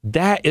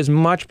 That is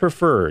much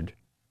preferred.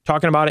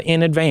 Talking about it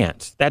in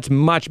advance. That's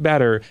much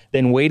better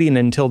than waiting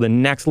until the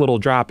next little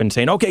drop and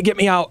saying, okay, get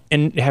me out,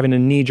 and having a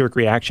knee-jerk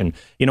reaction.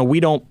 We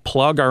don't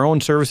plug our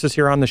own services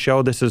here on the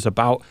show. This is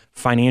about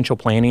financial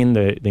planning.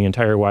 The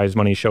entire Wise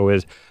Money show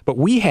is. But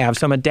we have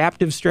some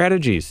adaptive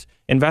strategies,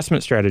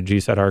 investment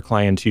strategies that our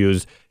clients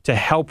use to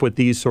help with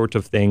these sorts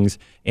of things.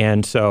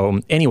 And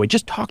so anyway,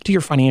 just talk to your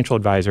financial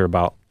advisor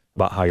about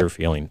how you're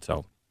feeling.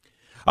 So.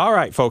 All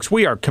right, folks,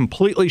 we are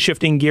completely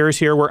shifting gears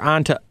here. We're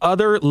on to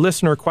other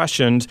listener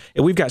questions,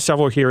 and we've got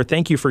several here.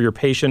 Thank you for your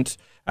patience.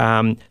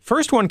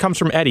 First one comes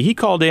from Eddie. He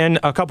called in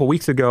a couple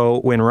weeks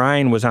ago when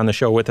Ryan was on the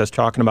show with us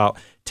talking about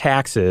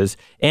taxes,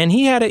 and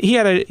he had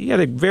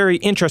a very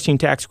interesting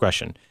tax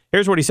question.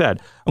 Here's what he said.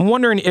 I'm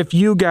wondering if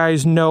you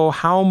guys know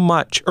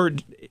much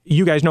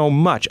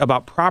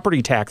about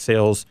property tax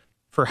sales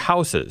for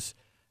houses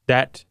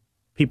that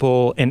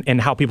people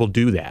and how people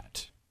do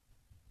that.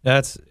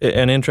 That's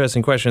an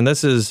interesting question.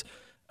 This is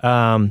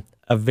a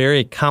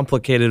very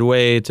complicated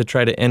way to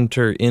try to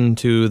enter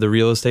into the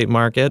real estate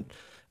market.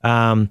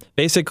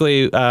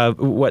 Basically,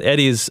 what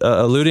Eddie's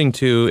alluding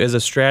to is a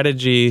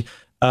strategy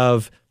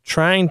of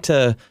trying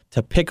to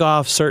pick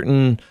off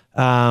certain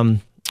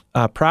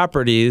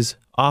properties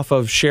off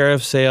of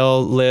sheriff's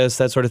sale lists,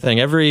 that sort of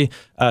thing. Every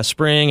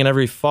spring and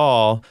every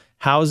fall,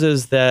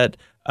 houses that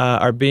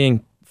are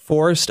being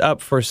forced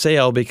up for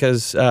sale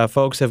because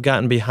folks have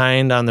gotten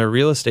behind on their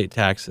real estate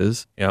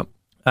taxes. Yep.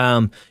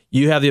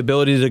 You have the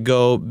ability to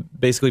go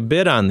basically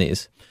bid on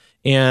these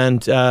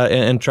and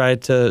try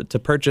to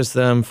purchase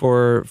them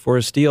for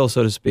a steal,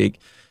 so to speak.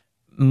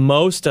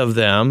 Most of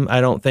them,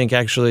 I don't think,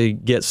 actually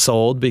get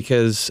sold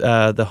because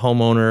the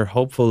homeowner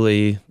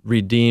hopefully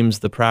redeems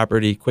the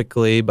property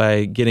quickly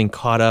by getting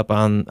caught up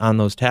on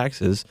those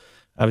taxes.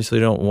 Obviously,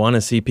 you don't want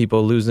to see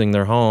people losing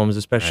their homes,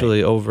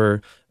 especially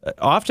over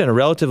often a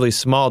relatively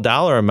small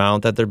dollar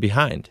amount that they're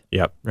behind.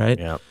 Yep. Right.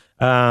 Yep.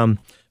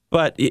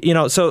 But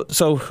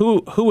so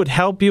who would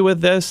help you with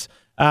this?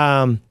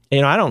 I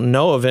don't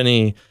know of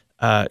any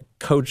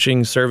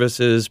coaching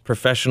services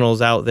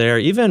professionals out there.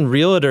 Even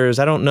realtors,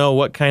 I don't know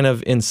what kind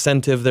of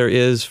incentive there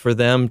is for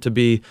them to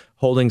be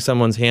holding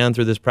someone's hand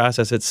through this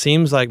process. It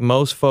seems like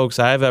most folks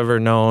I've ever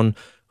known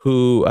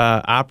who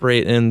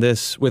operate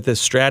with this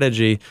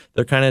strategy,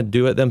 they're kind of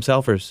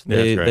do-it-themselfers.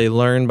 They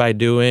learn by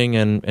doing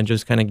and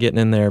just kind of getting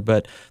in there.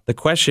 But the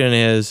question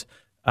is,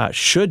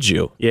 should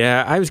you?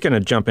 Yeah, I was going to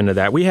jump into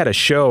that. We had a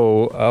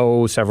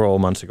show, several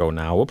months ago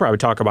now. We'll probably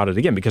talk about it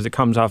again because it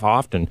comes off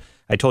often.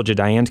 I told you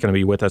Diane's going to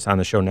be with us on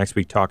the show next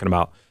week talking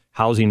about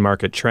housing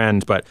market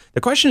trends. But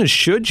the question is,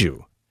 should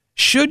you?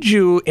 Should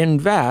you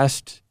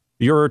invest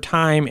your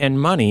time and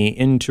money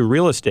into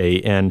real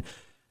estate? And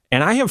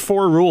I have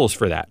 4 rules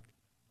for that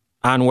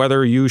on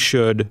whether you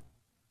should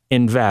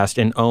invest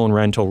and own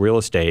rental real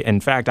estate. In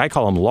fact, I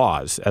call them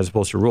laws as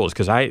opposed to rules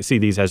because I see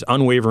these as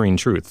unwavering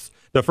truths.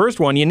 The first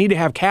one, you need to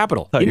have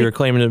capital. I thought you were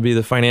claiming to be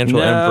the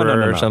financial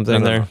emperor or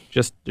something there.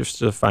 Just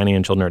a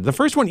financial nerd. The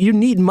first one, you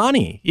need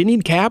money. You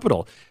need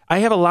capital. I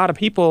have had a lot of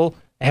people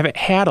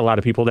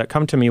that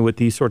come to me with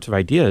these sorts of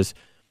ideas,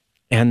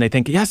 and they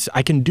think, yes,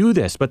 I can do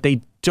this, but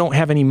they don't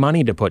have any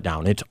money to put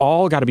down. It's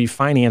all got to be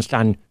financed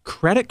on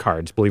credit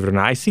cards, believe it or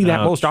not. I see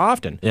that most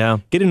often. Yeah.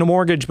 Getting a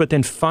mortgage, but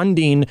then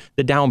funding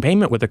the down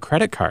payment with a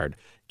credit card.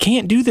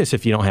 Can't do this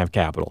if you don't have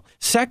capital.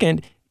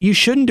 Second, you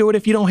shouldn't do it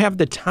if you don't have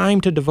the time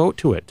to devote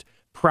to it.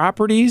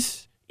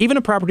 Properties, even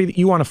a property that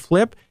you want to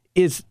flip,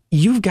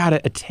 you've got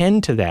to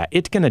attend to that.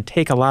 It's going to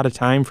take a lot of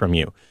time from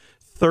you.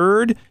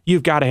 Third,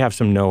 you've got to have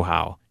some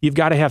know-how. You've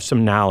got to have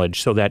some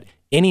knowledge so that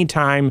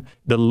anytime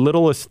the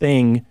littlest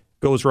thing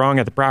goes wrong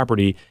at the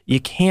property, you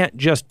can't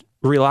just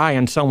rely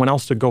on someone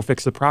else to go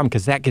fix the problem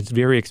because that gets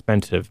very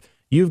expensive.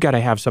 You've got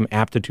to have some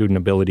aptitude and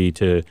ability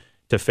to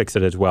fix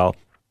it as well.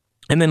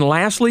 And then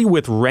lastly,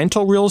 with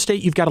rental real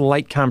estate, you've got a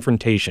light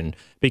confrontation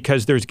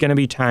because there's going to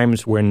be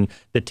times when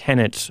the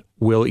tenants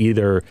will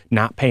either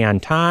not pay on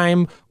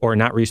time or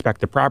not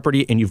respect the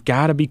property, and you've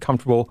got to be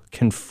comfortable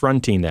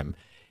confronting them.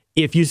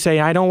 If you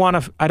say, I don't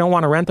want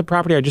to rent the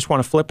property, I just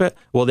want to flip it,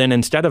 well, then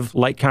instead of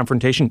light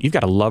confrontation, you've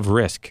got to love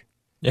risk.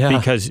 Yeah.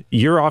 Because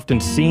you're often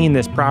seeing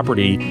this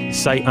property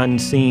sight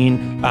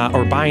unseen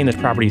or buying this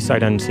property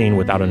sight unseen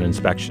without an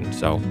inspection.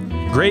 So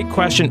great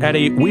question,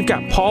 Eddie. We've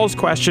got Paul's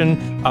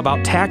question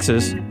about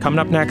taxes coming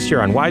up next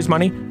year on Wise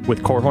Money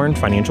with Korhorn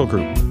Financial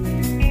Group.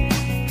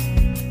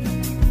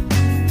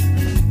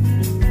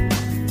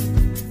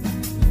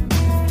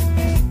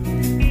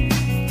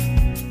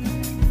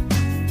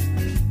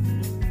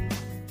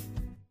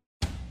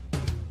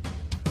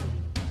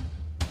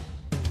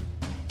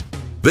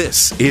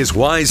 This is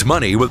Wise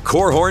Money with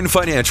Korhorn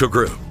Financial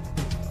Group.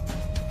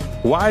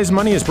 Wise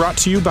Money is brought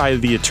to you by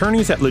the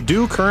attorneys at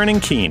Ledoux, Curran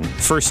 & Keene,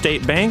 First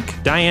State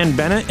Bank, Diane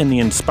Bennett and the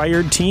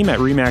Inspired team at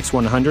RE/MAX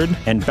 100,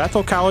 and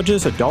Bethel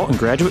College's Adult and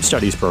Graduate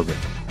Studies program.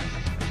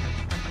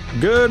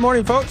 Good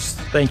morning, folks.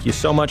 Thank you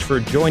so much for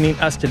joining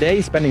us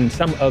today, spending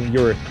some of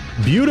your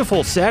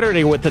beautiful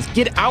Saturday with us.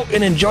 Get out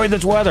and enjoy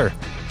this weather.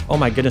 Oh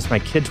my goodness, my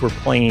kids were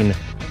playing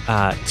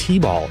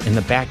t-ball in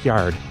the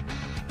backyard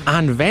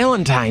on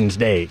Valentine's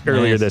Day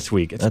earlier this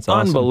week. It's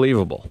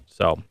unbelievable.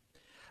 Awesome.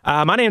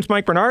 So, my name's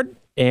Mike Bernard,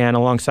 and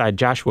alongside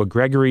Joshua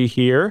Gregory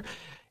here.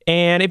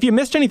 And if you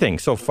missed anything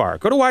so far,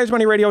 go to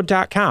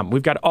wisemoneyradio.com.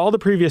 We've got all the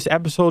previous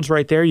episodes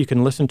right there. You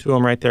can listen to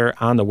them right there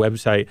on the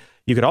website.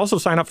 You could also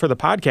sign up for the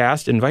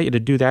podcast. Invite you to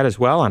do that as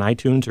well on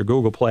iTunes or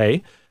Google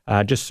Play.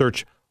 Just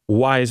search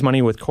Wise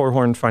Money with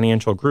Korhorn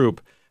Financial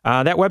Group.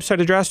 That website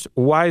address,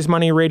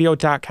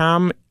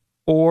 wisemoneyradio.com,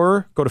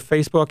 or go to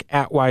Facebook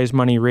at Wise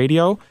Money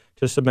Radio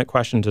to submit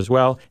questions as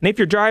well. And if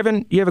you're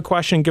driving, you have a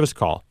question, give us a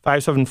call,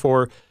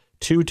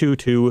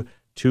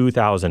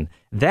 574-222-2000.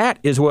 That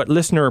is what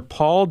listener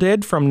Paul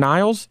did from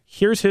Niles.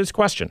 Here's his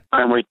question.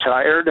 I'm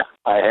retired.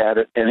 I had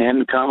an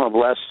income of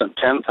less than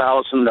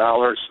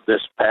 $10,000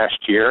 this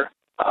past year.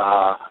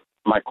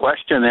 My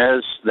question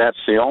is, that's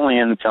the only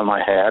income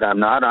I had. I'm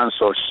not on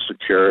Social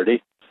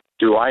Security.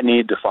 Do I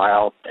need to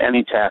file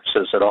any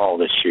taxes at all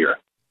this year?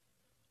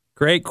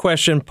 Great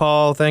question,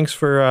 Paul. Thanks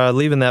for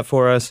leaving that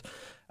for us.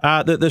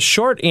 The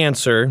short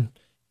answer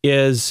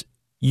is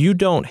you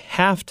don't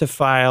have to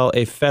file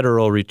a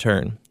federal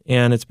return,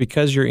 and it's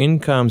because your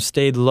income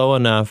stayed low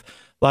enough.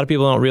 A lot of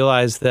people don't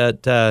realize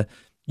that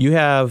you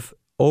have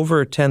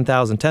over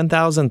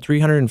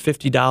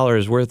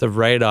 $10,350 worth of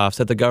write-offs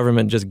that the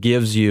government just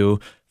gives you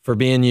for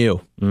being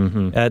you.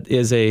 Mm-hmm. That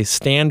is a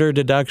standard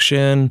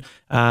deduction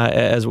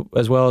as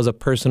well as a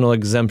personal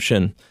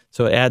exemption.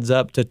 So it adds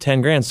up to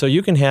 $10,000. So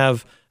you can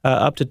have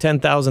up to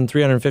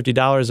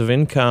 $10,350 of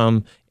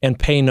income and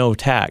pay no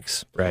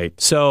tax. Right.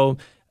 So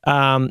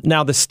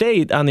now the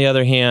state, on the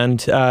other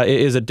hand,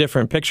 is a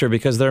different picture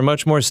because they're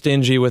much more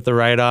stingy with the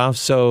write-offs.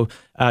 So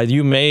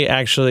you may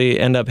actually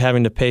end up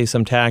having to pay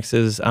some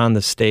taxes on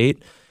the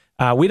state.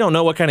 We don't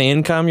know what kind of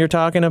income you're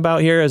talking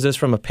about here. Is this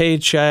from a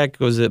paycheck?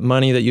 Was it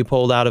money that you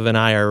pulled out of an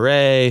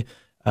IRA?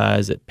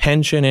 Is it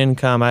pension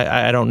income?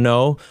 I don't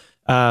know.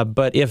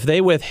 But if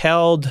they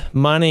withheld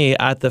money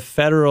at the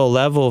federal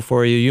level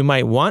for you, you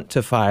might want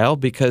to file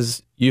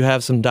because you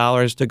have some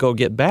dollars to go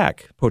get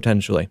back,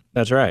 potentially.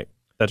 That's right.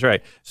 That's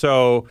right.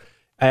 So,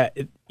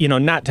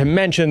 not to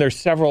mention there's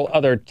several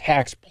other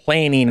tax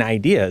planning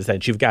ideas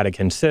that you've got to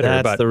consider.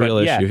 That's the real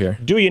issue here.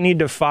 Do you need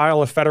to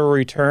file a federal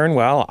return?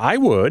 Well, I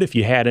would if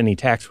you had any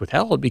tax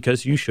withheld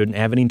because you shouldn't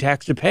have any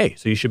tax to pay.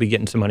 So you should be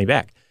getting some money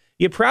back.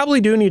 You probably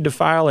do need to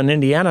file an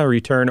Indiana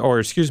return, or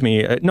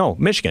Michigan,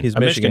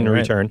 Michigan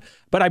return. Right.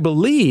 But I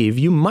believe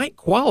you might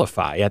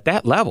qualify at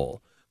that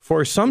level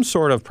for some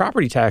sort of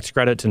property tax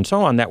credits and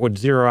so on that would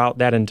zero out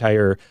that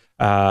entire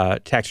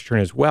tax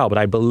return as well. But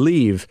I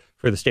believe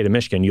for the state of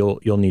Michigan,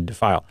 you'll need to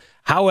file.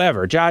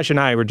 However, Josh and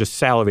I were just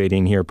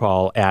salivating here,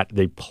 Paul, at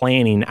the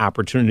planning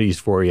opportunities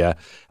for you.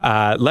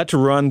 Let's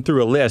run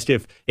through a list.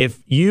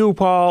 If you,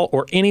 Paul,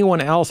 or anyone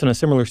else in a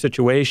similar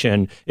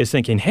situation is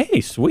thinking,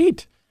 hey,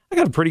 sweet, I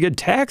got a pretty good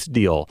tax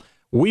deal,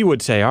 we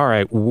would say, all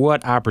right,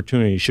 what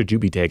opportunities should you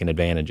be taking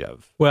advantage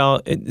of?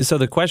 Well, so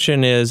the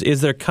question is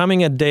there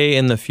coming a day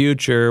in the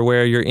future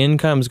where your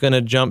income's going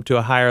to jump to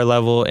a higher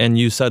level and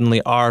you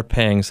suddenly are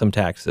paying some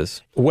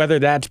taxes? Whether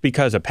that's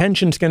because a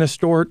pension's going to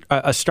start,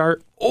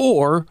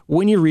 or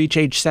when you reach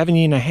age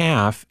 70 and a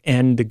half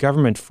and the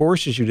government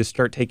forces you to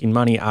start taking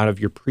money out of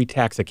your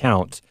pre-tax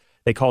accounts.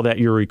 They call that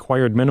your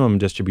required minimum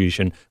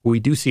distribution. We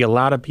do see a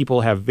lot of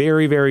people have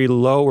very, very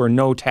low or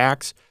no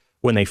tax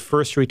when they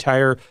first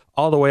retire,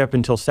 all the way up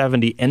until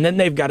 70, and then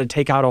they've got to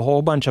take out a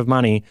whole bunch of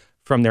money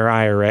from their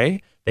IRA.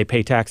 They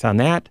pay tax on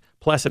that.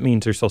 Plus, it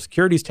means their Social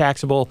Security is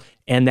taxable,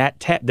 and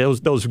that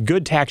those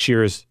good tax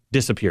years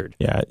disappeared.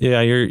 Yeah.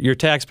 Your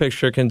tax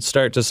picture can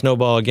start to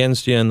snowball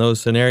against you in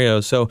those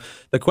scenarios. So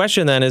the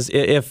question then is,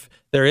 if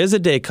there is a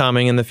day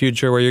coming in the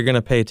future where you're going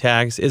to pay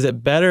tax, is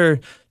it better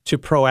to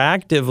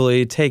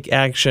proactively take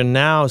action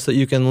now so that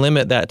you can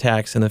limit that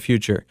tax in the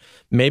future?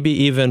 Maybe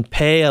even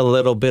pay a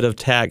little bit of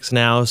tax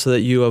now so that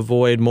you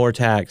avoid more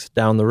tax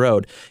down the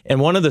road. And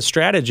one of the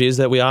strategies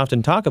that we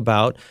often talk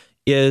about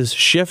is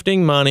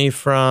shifting money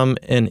from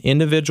an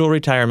individual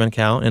retirement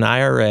account, an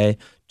IRA,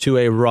 to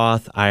a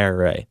Roth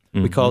IRA.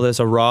 Mm-hmm. We call this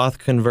a Roth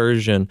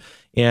conversion.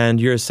 And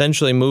you're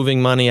essentially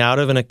moving money out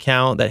of an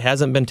account that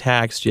hasn't been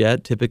taxed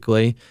yet,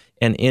 typically,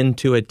 and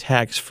into a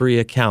tax-free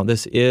account.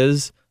 This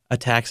is a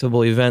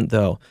taxable event,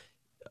 though.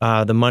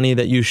 The money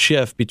that you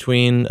shift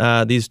between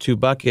these two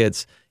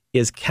buckets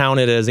is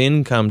counted as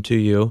income to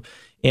you.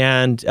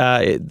 And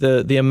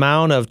the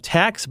amount of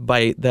tax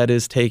bite that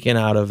is taken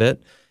out of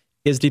it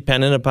is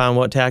dependent upon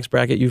what tax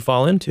bracket you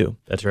fall into.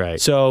 That's right.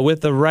 So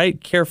with the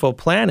right careful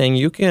planning,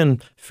 you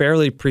can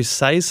fairly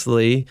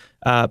precisely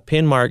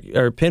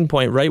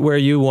pinpoint right where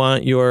you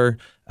want your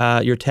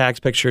tax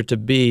picture to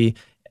be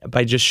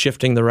by just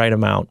shifting the right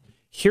amount.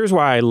 Here's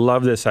why I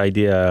love this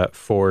idea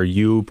for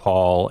you,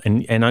 Paul.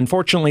 And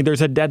unfortunately,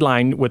 there's a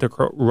deadline with a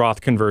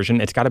Roth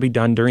conversion. It's got to be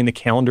done during the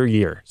calendar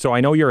year. So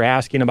I know you're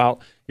asking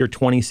about your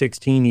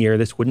 2016 year.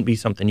 This wouldn't be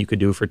something you could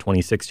do for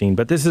 2016.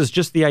 But this is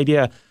just the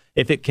idea.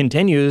 If it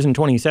continues and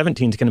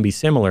 2017 is going to be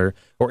similar,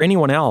 or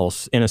anyone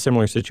else in a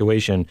similar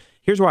situation,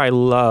 here's why I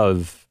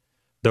love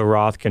the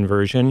Roth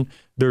conversion.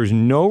 There's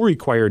no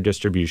required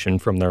distribution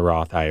from the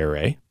Roth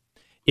IRA.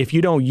 If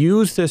you don't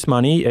use this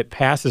money, it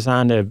passes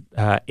on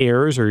to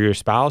heirs or your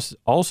spouse,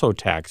 also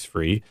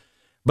tax-free.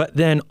 But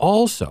then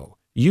also,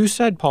 you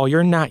said, Paul,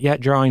 you're not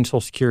yet drawing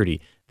Social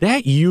Security.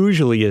 That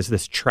usually is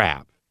this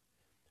trap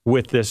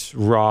with this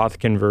Roth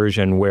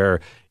conversion where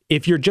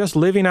if you're just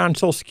living on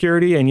Social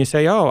Security and you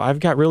say, oh, I've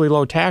got really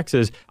low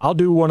taxes, I'll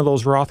do one of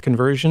those Roth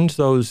conversions,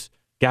 those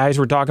guys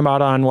we're talking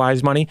about on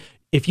Wise Money.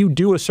 If you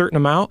do a certain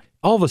amount,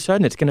 all of a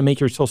sudden it's going to make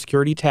your Social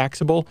Security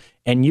taxable,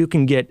 and you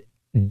can get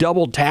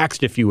double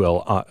taxed, if you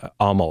will,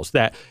 almost.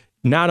 That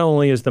not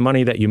only is the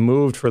money that you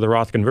moved for the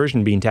Roth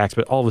conversion being taxed,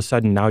 but all of a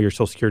sudden now your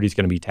Social Security is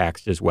going to be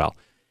taxed as well.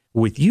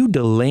 With you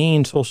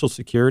delaying Social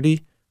Security,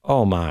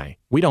 oh my,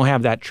 we don't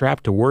have that trap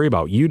to worry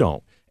about. You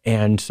don't.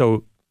 And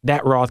so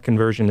that Roth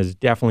conversion is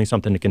definitely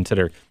something to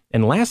consider.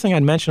 And last thing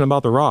I'd mention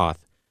about the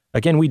Roth,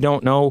 again, we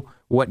don't know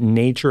what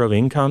nature of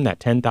income that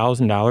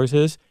 $10,000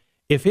 is.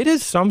 If it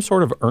is some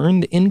sort of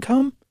earned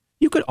income,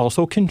 you could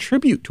also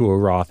contribute to a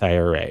Roth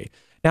IRA.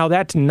 Now,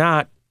 that's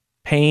not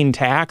paying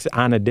tax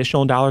on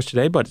additional dollars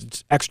today, but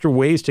it's extra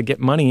ways to get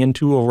money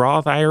into a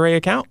Roth IRA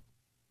account.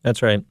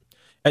 That's right.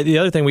 The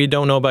other thing we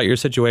don't know about your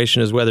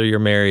situation is whether you're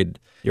married.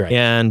 You're right.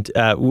 And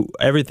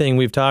everything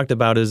we've talked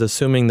about is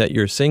assuming that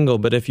you're single.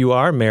 But if you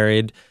are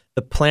married,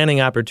 the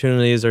planning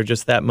opportunities are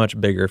just that much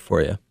bigger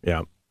for you.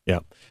 Yeah.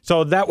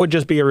 So that would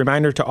just be a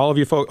reminder to all of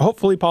you folks.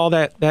 Hopefully, Paul,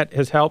 that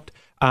has helped.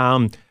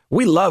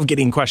 We love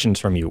getting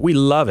questions from you. We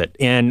love it.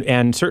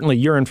 And certainly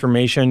your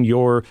information,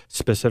 your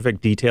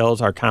specific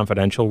details are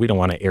confidential. We don't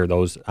want to air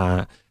those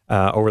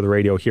over the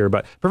radio here,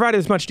 but provide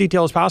as much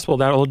detail as possible.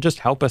 That will just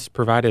help us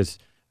provide as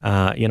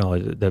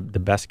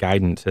the best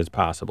guidance as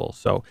possible.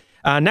 So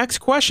next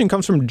question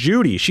comes from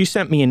Judy. She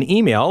sent me an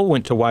email,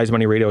 went to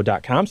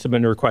wisemoneyradio.com,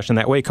 submitted her question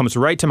that way. It comes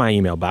right to my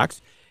email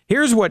box.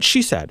 Here's what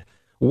she said.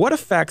 What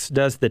effects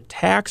does the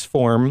tax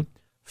form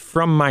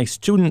from my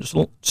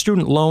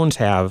student loans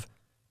have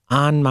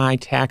on my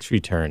tax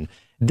return?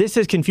 This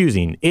is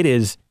confusing. It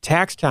is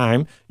tax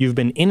time. You've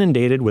been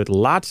inundated with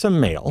lots of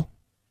mail.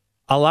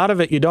 A lot of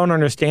it you don't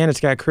understand.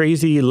 It's got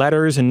crazy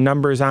letters and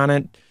numbers on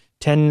it.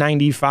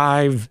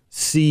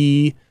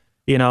 1095C,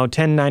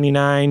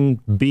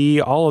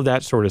 1099B, all of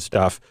that sort of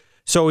stuff.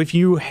 So if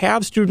you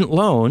have student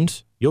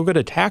loans, you'll get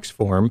a tax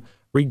form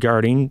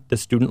regarding the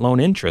student loan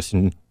interest.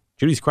 And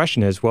Judy's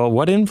question is, well,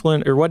 what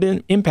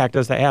impact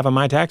does that have on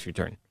my tax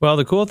return? Well,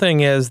 the cool thing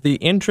is the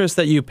interest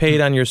that you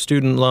paid on your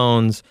student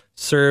loans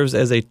serves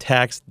as a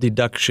tax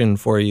deduction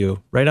for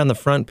you right on the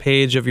front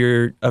page of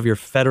your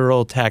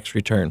federal tax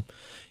return.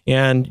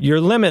 And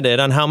you're limited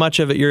on how much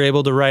of it you're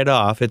able to write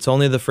off. It's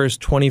only the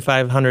first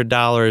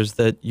 $2,500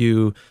 that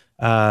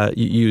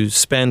you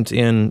spent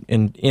in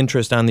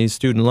interest on these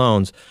student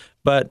loans.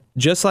 But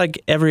just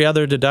like every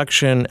other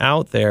deduction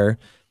out there,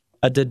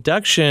 a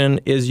deduction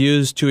is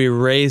used to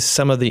erase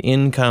some of the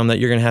income that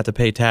you're going to have to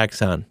pay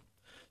tax on.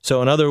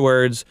 So in other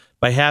words,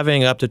 by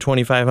having up to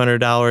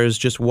 $2,500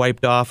 just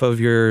wiped off of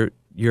your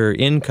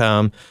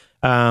income,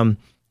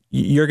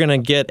 you're going to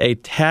get a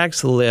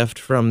tax lift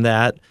from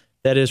that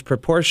is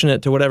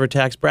proportionate to whatever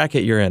tax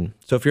bracket you're in.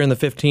 So if you're in the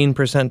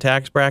 15%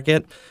 tax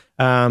bracket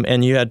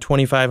and you had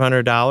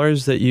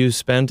 $2,500 that you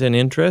spent in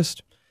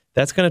interest,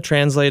 that's going to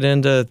translate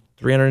into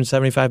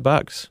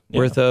 $375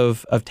 worth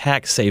of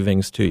tax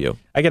savings to you.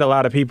 I get a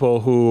lot of people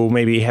who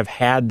maybe have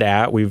had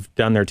that. We've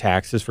done their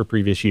taxes for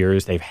previous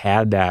years. They've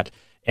had that.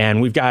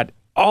 And we've got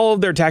all of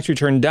their tax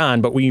return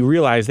done, but we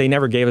realize they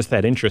never gave us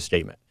that interest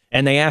statement.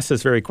 And they asked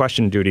this very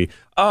question, Judy.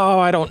 Oh,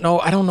 I don't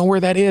know where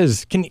that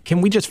is.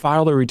 Can we just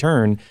file the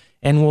return?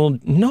 And we'll,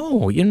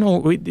 no,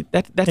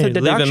 that's a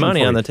deduction. Leaving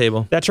money on the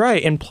table. That's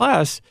right. And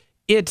plus,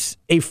 it's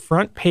a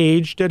front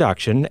page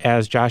deduction.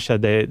 As Josh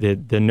said, the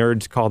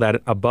nerds call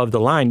that above the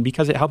line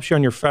because it helps you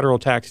on your federal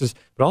taxes,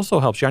 but also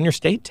helps you on your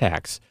state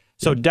tax.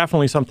 So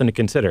definitely something to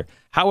consider.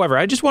 However,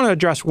 I just want to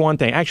address one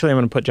thing. Actually, I'm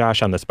going to put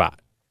Josh on the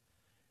spot.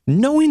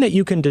 Knowing that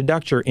you can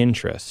deduct your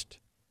interest,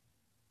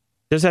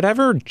 does that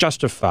ever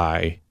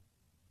justify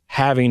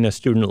having a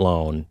student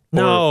loan?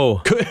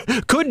 No.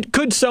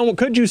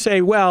 Could you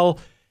say, well,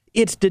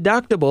 it's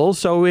deductible,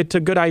 so it's a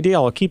good idea.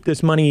 I'll keep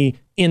this money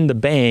in the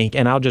bank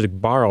and I'll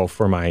just borrow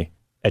for my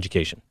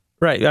education.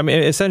 Right. I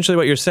mean, essentially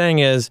what you're saying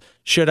is,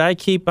 should I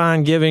keep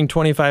on giving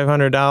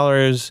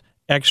 $2,500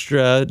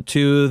 extra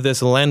to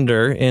this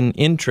lender in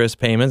interest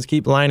payments,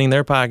 keep lining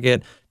their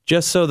pocket,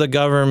 just so the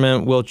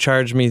government will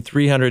charge me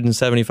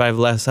 $375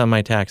 less on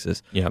my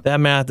taxes? Yep.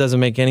 That math doesn't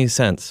make any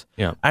sense.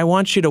 Yep. I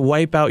want you to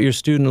wipe out your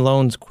student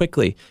loans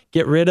quickly.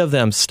 Get rid of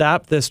them.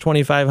 Stop this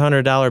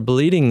 $2,500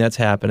 bleeding that's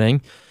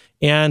happening.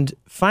 And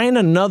find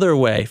another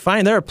way.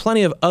 There are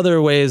plenty of other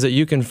ways that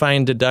you can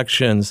find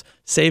deductions,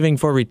 saving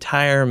for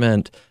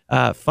retirement,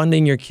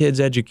 funding your kids'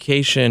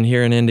 education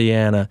here in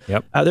Indiana.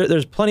 Yep.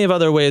 There's plenty of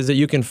other ways that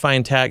you can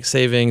find tax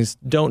savings.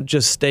 Don't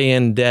just stay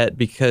in debt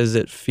because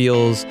it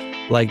feels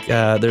like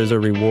there's a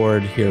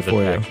reward here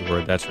for you.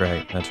 Reward. That's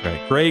right.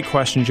 Great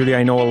question, Judy.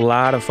 I know a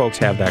lot of folks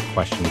have that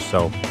question,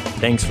 so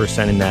thanks for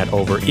sending that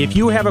over. If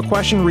you have a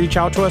question, reach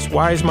out to us,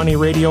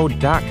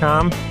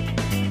 wisemoneyradio.com.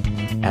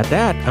 At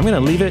that, I'm going to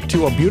leave it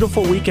to a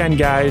beautiful weekend,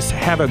 guys.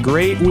 Have a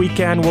great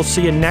weekend. We'll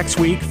see you next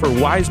week for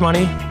Wise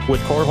Money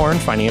with Korhorn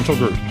Financial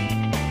Group.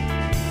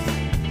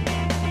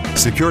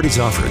 Securities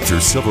offered through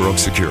Silver Oak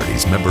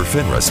Securities, member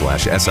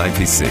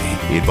FINRA/SIPC.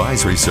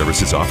 Advisory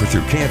services offered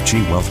through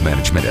KFG Wealth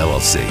Management,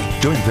 LLC.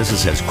 Doing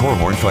business as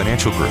Korhorn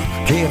Financial Group.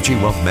 KFG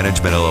Wealth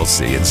Management,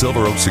 LLC and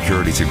Silver Oak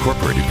Securities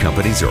Incorporated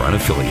companies are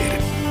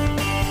unaffiliated.